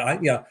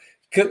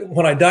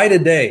when I die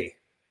today?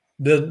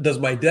 Does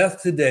my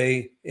death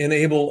today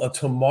enable a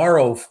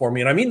tomorrow for me?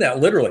 And I mean that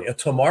literally, a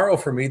tomorrow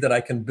for me that I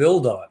can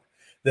build on,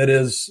 that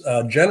is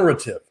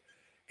generative.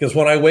 Because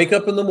when I wake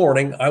up in the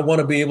morning, I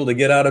want to be able to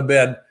get out of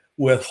bed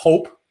with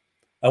hope.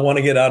 I want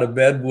to get out of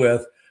bed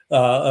with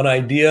an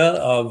idea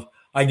of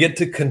I get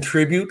to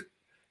contribute.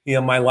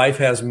 My life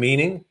has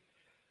meaning.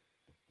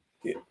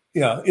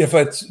 If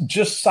it's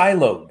just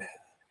siloed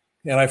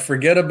and I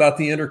forget about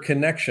the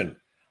interconnection,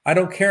 I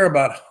don't care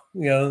about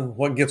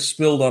what gets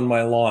spilled on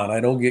my lawn. I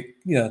don't get,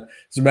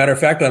 as a matter of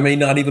fact, I may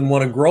not even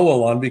want to grow a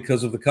lawn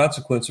because of the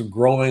consequence of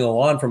growing a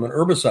lawn from an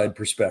herbicide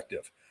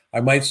perspective.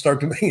 I might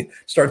start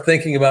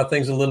thinking about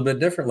things a little bit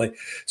differently.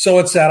 So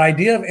it's that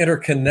idea of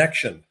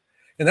interconnection.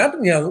 And that,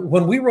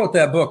 when we wrote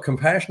that book,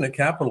 Compassionate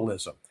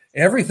Capitalism,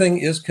 everything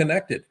is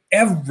connected.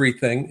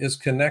 Everything is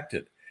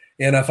connected.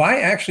 And if I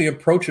actually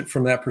approach it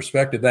from that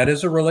perspective, that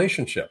is a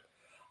relationship.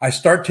 I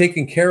start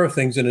taking care of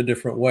things in a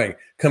different way.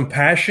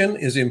 Compassion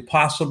is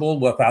impossible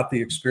without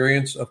the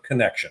experience of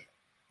connection.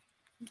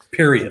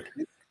 Period.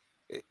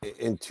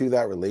 And to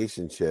that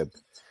relationship,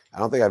 I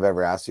don't think I've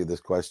ever asked you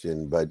this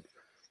question, but,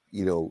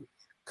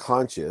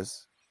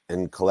 conscious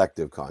and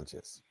collective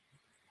conscious,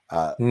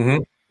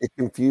 it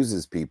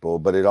confuses people,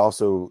 but it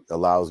also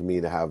allows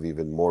me to have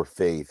even more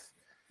faith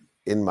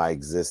in my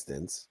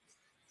existence,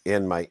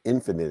 in my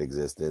infinite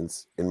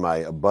existence, in my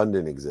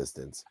abundant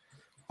existence.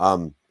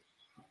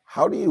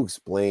 How do you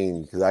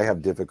explain, because I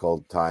have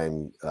difficult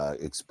time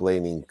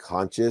explaining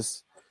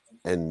conscious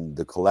and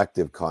the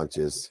collective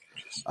conscious,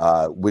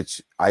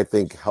 which I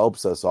think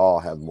helps us all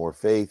have more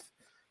faith,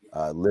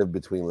 live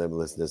between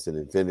limitlessness and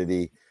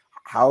infinity.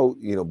 How,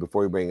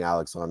 before we bring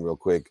Alex on real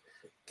quick,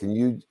 can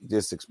you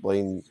just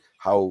explain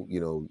how,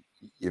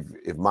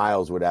 if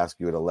Miles would ask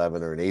you at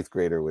 11 or an 8th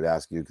grader would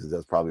ask you, because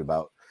that's probably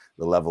about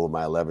the level of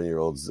my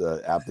 11-year-old's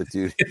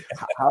aptitude.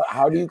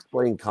 How do you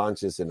explain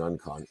conscious and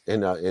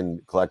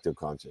in collective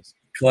conscious?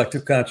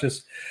 Collective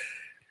conscious.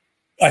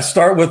 I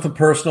start with the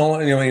personal.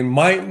 I mean,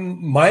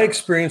 my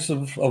experience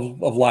of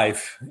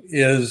life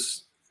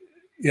is,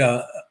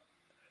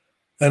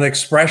 an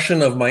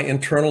expression of my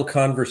internal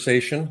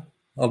conversation.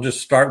 I'll just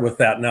start with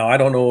that. Now, I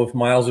don't know if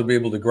Miles would be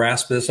able to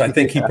grasp this. I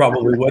think he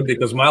probably would,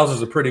 because Miles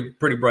is a pretty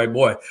bright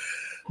boy.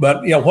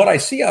 But what I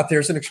see out there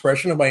is an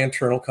expression of my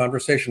internal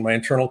conversation, my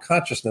internal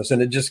consciousness,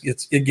 and it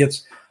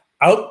gets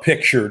out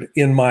pictured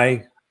in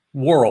my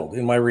world,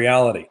 in my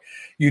reality.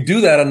 You do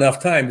that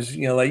enough times,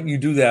 like you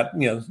do that,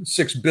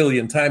 6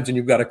 billion times, and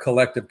you've got a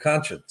collective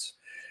conscience.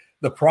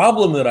 The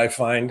problem that I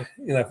find,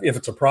 if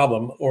it's a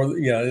problem, or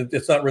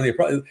it's not really a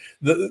problem,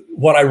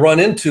 what I run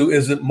into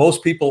is that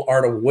most people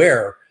aren't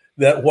aware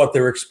that what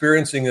they're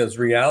experiencing as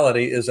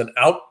reality is an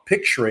out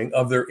picturing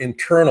of their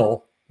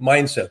internal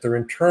mindset, their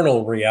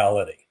internal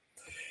reality.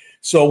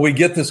 So we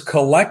get this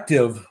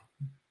collective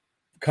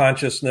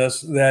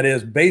consciousness that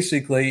is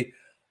basically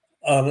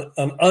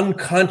an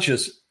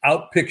unconscious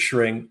out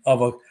picturing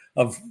of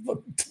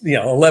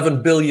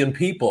 11 billion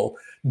people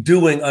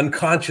doing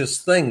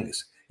unconscious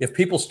things. If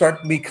people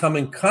start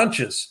becoming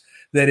conscious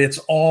that it's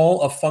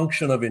all a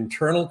function of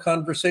internal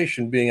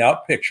conversation being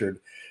out pictured,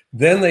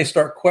 then they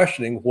start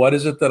questioning, what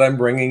is it that I'm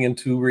bringing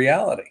into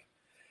reality?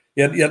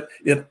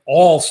 It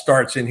all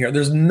starts in here.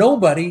 There's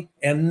nobody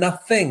and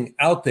nothing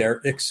out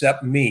there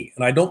except me.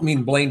 And I don't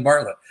mean Blaine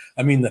Bartlett.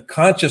 I mean the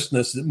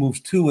consciousness that moves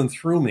to and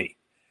through me.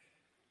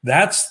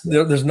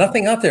 There's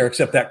nothing out there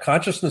except that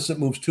consciousness that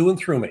moves to and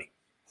through me.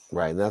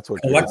 Right. And that's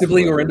what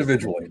collectively or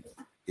individually.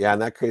 Yeah,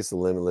 and that creates the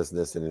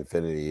limitlessness and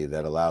infinity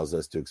that allows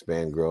us to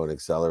expand, grow, and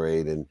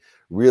accelerate, and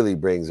really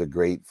brings a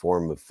great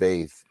form of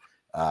faith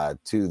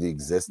to the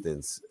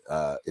existence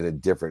in a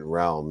different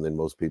realm than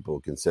most people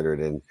consider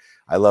it. And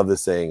I love the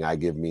saying, I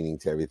give meaning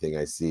to everything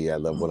I see. I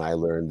love when I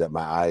learned that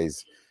my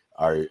eyes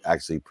are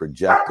actually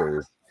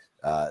projectors.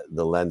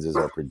 The lenses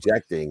are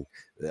projecting.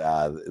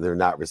 They're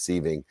not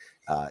receiving.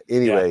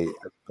 Anyway,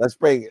 let's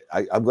bring,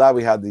 I'm glad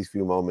we had these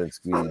few moments.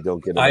 We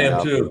don't get I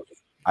am too.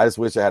 I just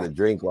wish I had a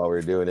drink while we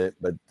were doing it,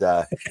 but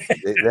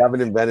they haven't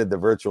invented the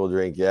virtual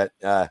drink yet.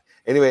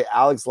 Anyway,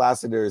 Alex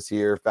Lassiter is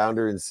here,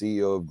 founder and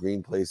CEO of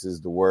Green Places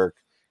to Work,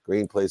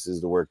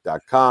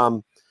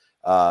 greenplacetowork.com,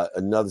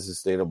 another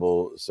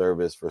sustainable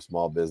service for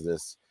small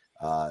business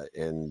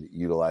and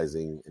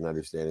utilizing and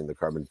understanding the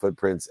carbon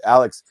footprints.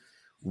 Alex,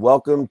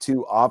 welcome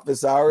to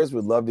Office Hours.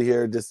 We'd love to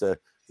hear just a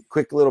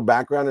quick little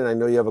background, and I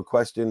know you have a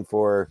question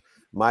for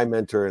my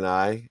mentor and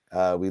I.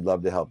 We'd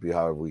love to help you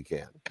however we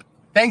can.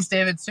 Thanks,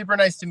 David. Super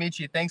nice to meet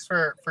you. Thanks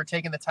for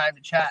taking the time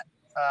to chat.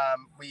 I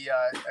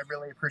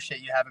really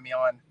appreciate you having me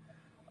on.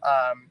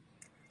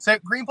 So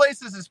Green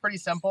Places is pretty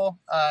simple.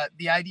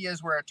 The idea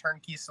is we're a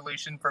turnkey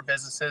solution for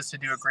businesses to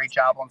do a great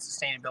job on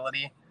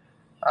sustainability.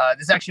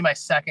 This is actually my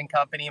second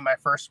company. My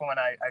first one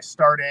I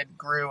started,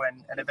 grew,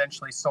 and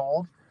eventually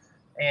sold.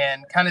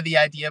 And kind of the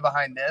idea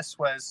behind this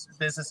was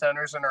business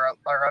owners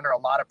are under a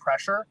lot of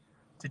pressure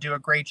to do a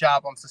great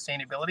job on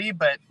sustainability,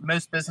 but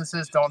most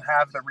businesses don't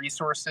have the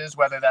resources,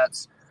 whether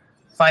that's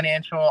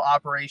financial,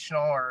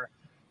 operational, or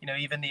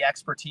even the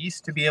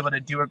expertise to be able to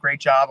do a great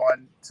job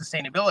on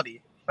sustainability.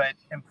 But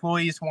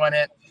employees want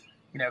it,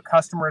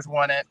 customers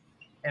want it,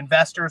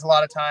 investors a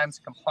lot of times,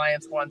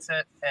 compliance wants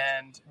it,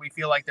 and we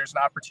feel like there's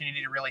an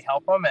opportunity to really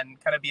help them and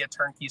kind of be a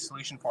turnkey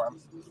solution for them.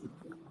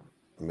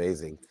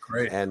 Amazing.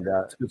 Great. And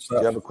do you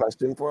have a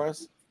question for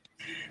us?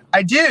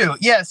 I do.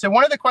 Yeah. So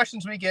one of the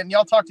questions we get, and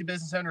y'all talk to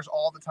business owners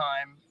all the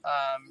time,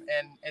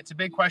 and it's a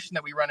big question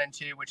that we run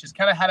into, which is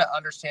kind of how to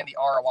understand the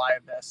ROI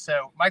of this.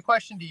 So my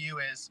question to you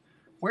is,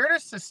 where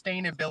does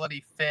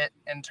sustainability fit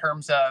in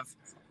terms of,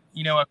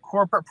 a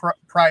corporate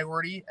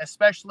priority,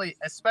 especially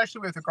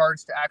with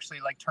regards to actually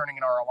like turning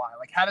an ROI?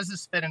 Like, how does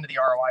this fit into the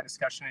ROI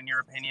discussion in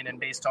your opinion and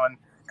based on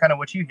kind of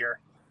what you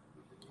hear?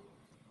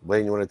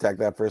 Blaine, you want to attack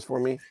that first for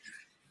me?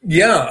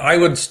 Yeah, I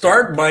would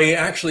start by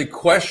actually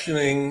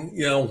questioning,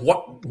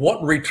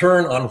 what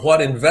return on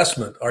what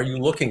investment are you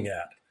looking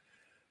at?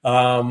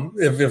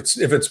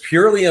 If it's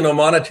purely in a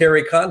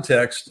monetary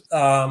context,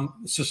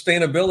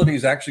 sustainability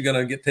is actually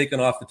going to get taken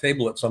off the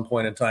table at some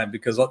point in time,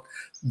 because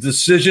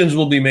decisions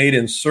will be made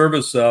in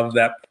service of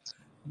that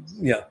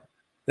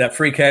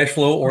free cash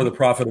flow or the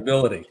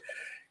profitability.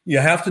 You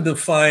have to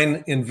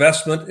define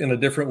investment in a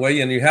different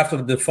way, and you have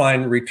to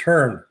define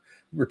return.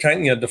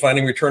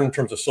 Defining return in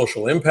terms of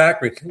social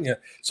impact.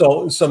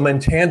 So some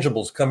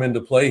intangibles come into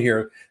play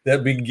here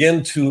that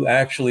begin to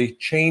actually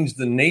change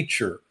the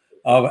nature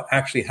of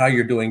actually how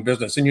you're doing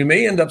business. And you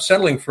may end up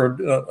settling for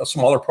a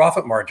smaller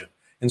profit margin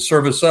in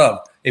service of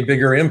a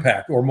bigger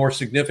impact or more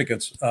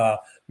significance.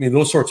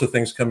 Those sorts of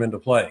things come into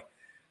play.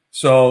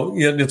 So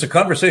it's a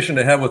conversation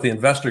to have with the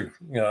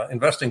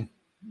investing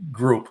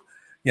group.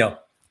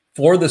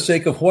 For the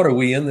sake of what are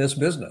we in this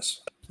business?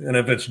 And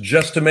if it's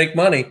just to make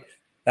money,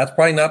 that's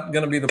probably not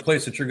going to be the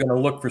place that you're going to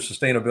look for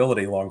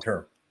sustainability long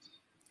term.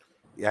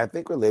 Yeah, I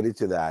think related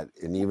to that,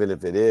 and even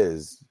if it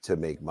is to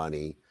make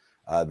money,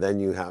 then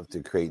you have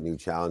to create new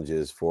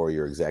challenges for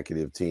your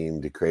executive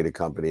team to create a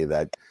company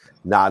that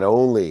not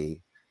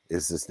only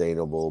is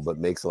sustainable, but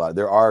makes a lot.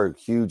 There are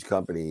huge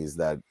companies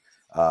that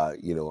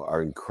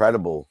are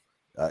incredible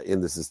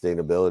in the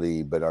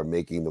sustainability, but are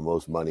making the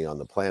most money on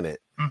the planet.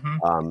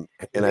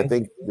 And I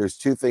think there's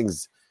two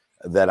things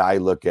that I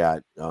look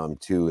at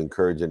to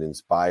encourage and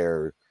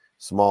inspire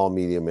small,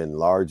 medium, and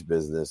large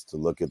business to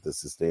look at the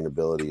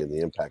sustainability and the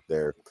impact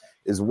there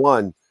is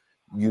one,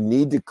 you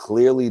need to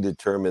clearly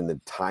determine the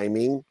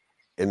timing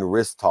and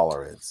risk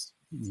tolerance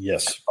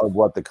of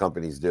what the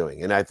company's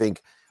doing. And I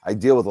think I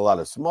deal with a lot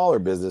of smaller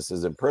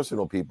businesses and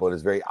personal people, and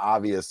it's very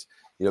obvious,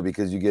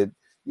 because you get,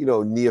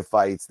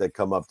 neophytes that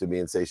come up to me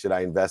and say, should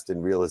I invest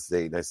in real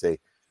estate? And I say,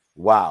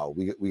 wow,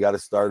 we got to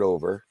start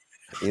over.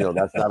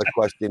 That's not a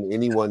question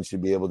anyone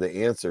should be able to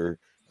answer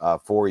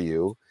for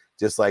you.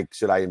 Just like,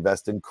 should I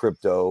invest in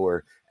crypto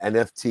or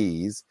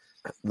NFTs?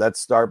 Let's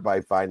start by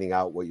finding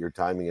out what your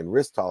timing and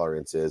risk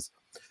tolerance is.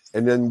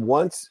 And then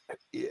once,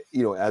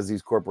 as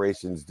these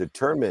corporations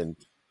determine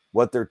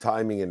what their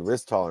timing and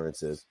risk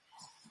tolerance is,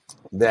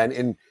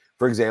 then,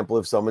 for example,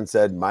 if someone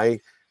said, my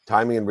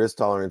timing and risk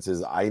tolerance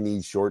is I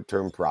need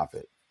short-term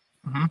profit.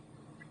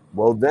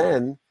 Well,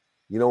 then,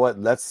 you know what?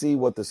 Let's see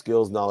what the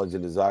skills, knowledge,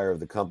 and desire of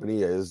the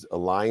company is,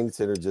 aligned,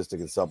 synergistic,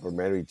 and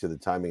supplementary to the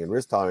timing and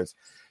risk tolerance.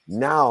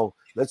 Now,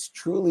 let's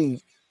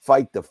truly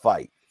fight the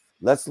fight.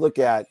 Let's look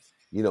at,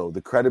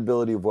 the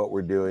credibility of what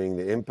we're doing,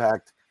 the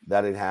impact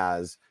that it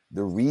has,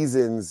 the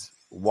reasons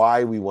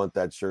why we want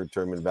that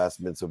short-term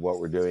investments of what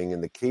we're doing,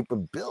 and the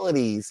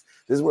capabilities.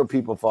 This is where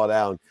people fall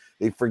down.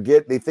 They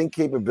think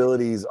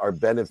capabilities are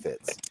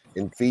benefits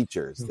and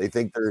features. They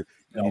think they're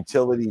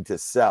utility to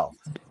sell.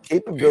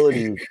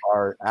 Capabilities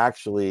are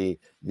actually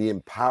the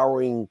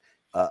empowering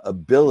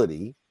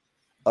ability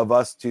of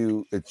us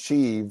to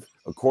achieve,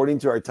 according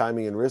to our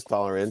timing and risk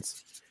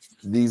tolerance,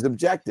 these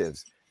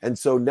objectives. And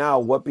so now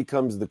what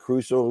becomes the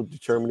crucial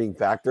determining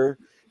factor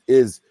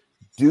is,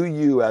 do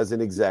you as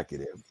an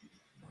executive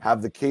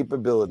have the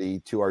capability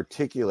to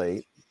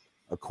articulate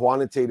a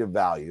quantitative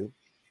value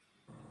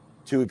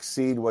to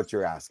exceed what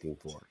you're asking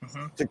for,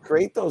 to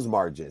create those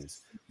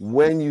margins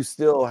when you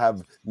still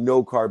have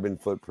no carbon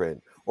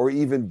footprint, or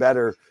even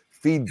better,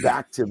 feed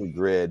back to the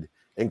grid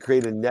and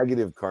create a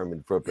negative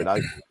carbon footprint.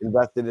 I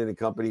invested in a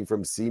company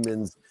from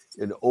Siemens,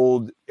 an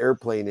old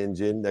airplane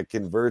engine that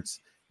converts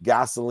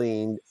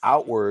gasoline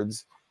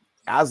outwards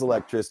as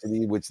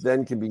electricity, which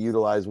then can be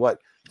utilized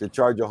to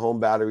charge a home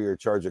battery or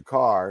charge a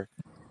car.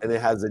 And it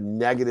has a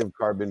negative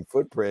carbon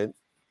footprint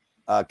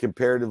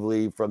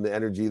comparatively from the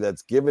energy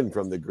that's given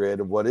from the grid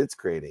of what it's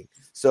creating.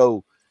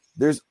 So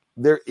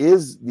there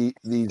is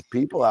these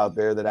people out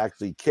there that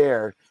actually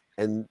care,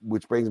 and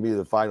which brings me to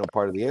the final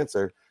part of the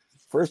answer.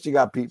 First, you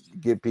got to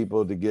get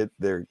people to get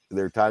their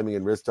timing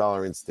and risk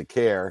tolerance to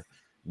care.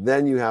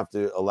 Then you have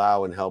to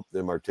allow and help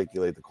them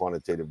articulate the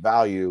quantitative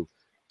value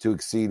to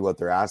exceed what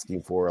they're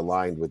asking for,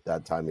 aligned with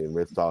that timing and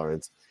risk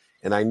tolerance.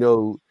 And I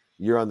know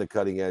you're on the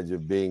cutting edge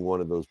of being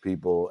one of those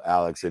people,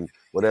 Alex, and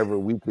whatever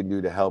we can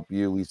do to help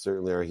you, we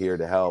certainly are here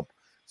to help.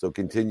 So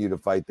continue to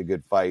fight the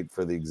good fight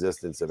for the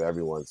existence of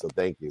everyone. So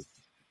thank you.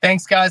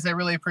 Thanks, guys. I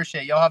really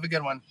appreciate it. Y'all have a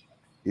good one.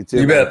 You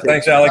too. You bet.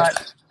 Thanks,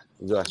 Alex.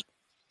 Enjoy.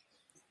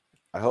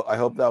 I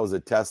hope that was a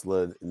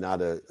Tesla,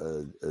 not a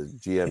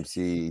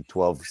GMC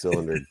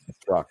 12-cylinder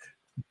truck.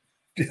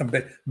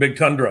 Yeah, big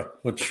Tundra,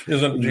 which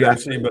isn't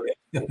GMC, but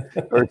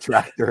or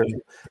tractor.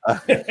 All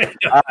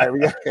right,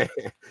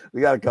 we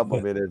got a couple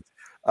minutes.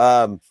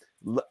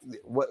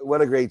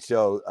 What a great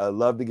show! I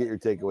love to get your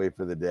takeaway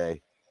for the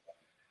day.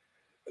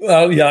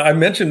 Well, yeah, I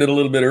mentioned it a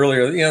little bit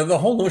earlier. The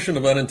whole notion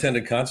of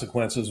unintended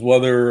consequences,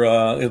 whether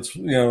it's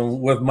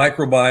with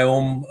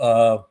microbiome,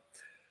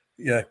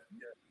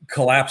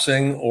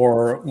 collapsing,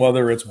 or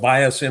whether it's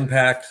bias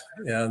impact,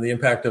 the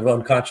impact of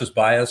unconscious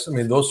bias. I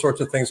mean, those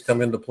sorts of things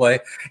come into play.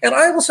 And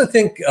I also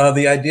think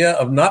the idea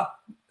of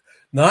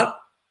not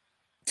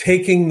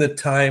taking the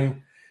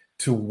time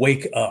to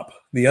wake up,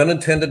 the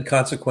unintended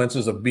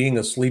consequences of being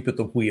asleep at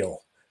the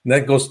wheel. And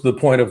that goes to the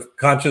point of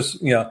conscious,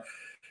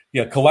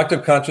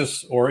 collective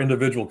conscious or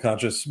individual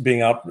conscious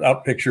being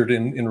out pictured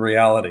in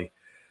reality.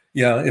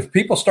 Yeah, if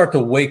people start to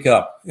wake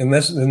up, and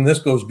this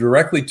goes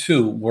directly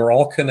to, we're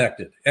all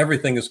connected.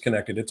 Everything is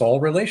connected. It's all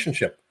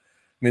relationship.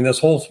 I mean, this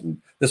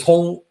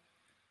whole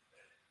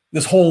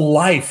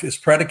life is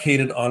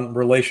predicated on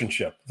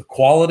relationship, the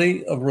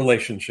quality of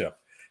relationship.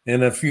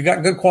 And if you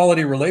got good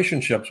quality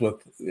relationships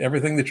with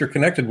everything that you're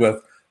connected with,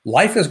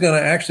 life is going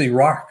to actually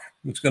rock.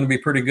 It's going to be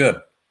pretty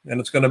good, and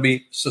it's going to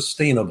be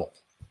sustainable.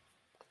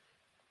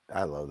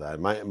 I love that.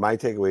 My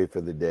takeaway for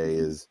the day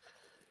is,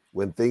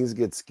 when things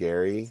get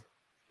scary,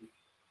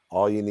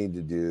 all you need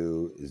to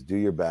do is do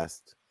your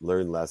best,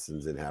 learn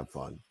lessons, and have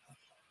fun.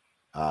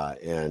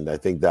 And I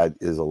think that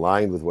is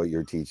aligned with what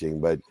you're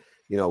teaching. But,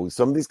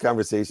 some of these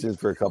conversations,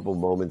 for a couple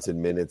moments and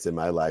minutes in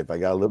my life, I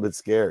got a little bit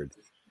scared.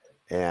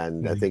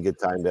 And I think at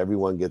times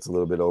everyone gets a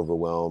little bit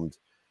overwhelmed,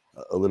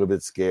 a little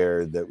bit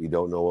scared that we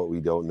don't know what we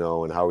don't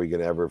know, and how are we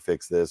going to ever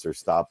fix this or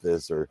stop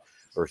this or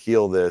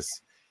heal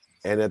this.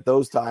 And at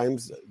those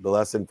times, the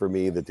lesson for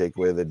me, the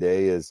takeaway of the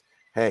day is,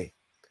 hey,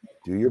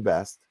 do your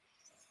best,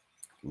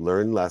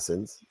 learn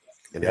lessons,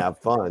 and have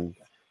fun.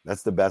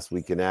 That's the best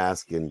we can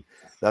ask. And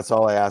that's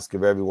all I ask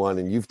of everyone.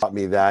 And you've taught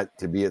me that,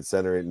 to be at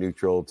center and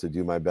neutral, to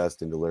do my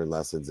best and to learn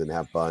lessons and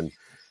have fun.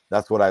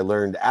 That's what I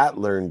learned at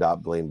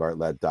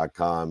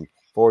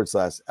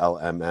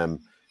learn.blainebartlett.com/LMM.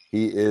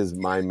 He is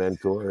my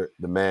mentor,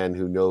 the man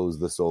who knows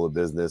the soul of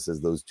business,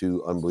 as those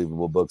 2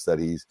 unbelievable books that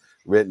he's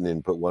written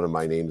and put one of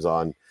my names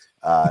on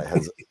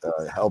has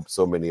helped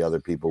so many other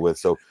people with.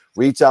 So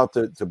reach out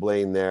to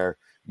Blaine there.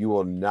 You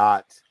will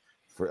not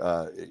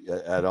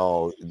at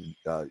all.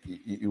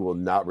 You will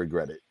not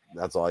regret it.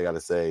 That's all I got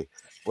to say.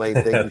 Blaine,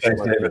 thank you so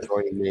much for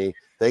joining me.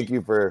 Thank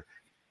you for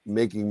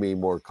making me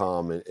more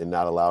calm and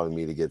not allowing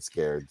me to get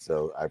scared.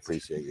 So I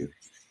appreciate you.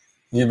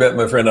 You bet,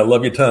 my friend. I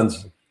love you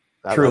tons.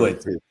 Truly.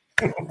 Love you too.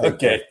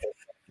 Okay.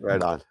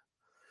 Right on.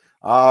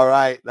 All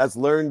right. That's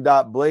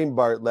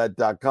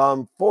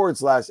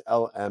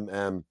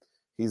learn.blainebartlett.com/LMM.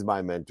 He's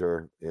my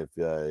mentor. If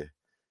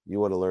you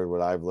want to learn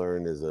what I've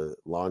learned as a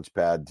launch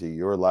pad to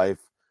your life,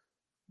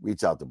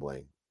 reach out to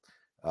Blaine.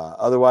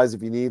 Otherwise,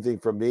 if you need anything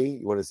from me,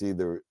 you want to see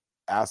the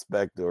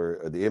aspect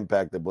or the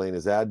impact that Blaine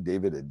has had,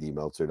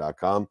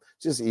 david@dmeltzer.com.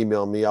 Just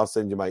email me. I'll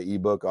send you my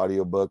ebook,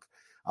 audiobook.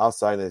 I'll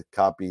sign a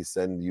copy,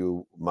 send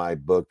you my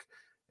book,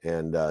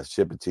 and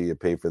ship it to you,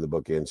 pay for the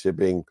book and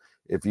shipping.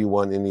 If you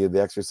want any of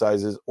the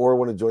exercises or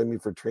want to join me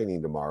for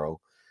training tomorrow,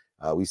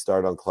 we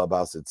start on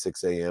Clubhouse at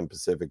 6 a.m.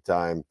 Pacific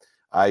time,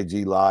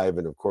 IG Live,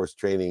 and of course,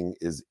 training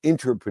is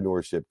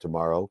entrepreneurship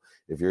tomorrow.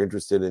 If you're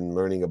interested in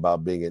learning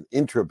about being an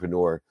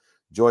entrepreneur,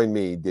 join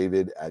me,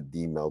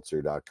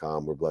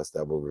 david@dmeltzer.com. We're blessed to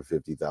have over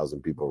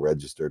 50,000 people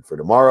registered for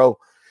tomorrow.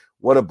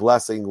 What a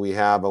blessing we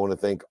have. I want to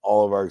thank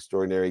all of our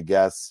extraordinary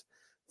guests.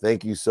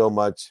 Thank you so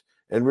much.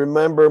 And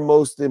remember,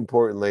 most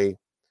importantly,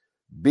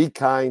 be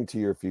kind to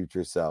your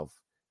future self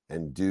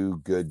and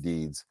do good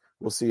deeds.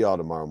 We'll see y'all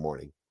tomorrow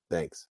morning.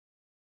 Thanks.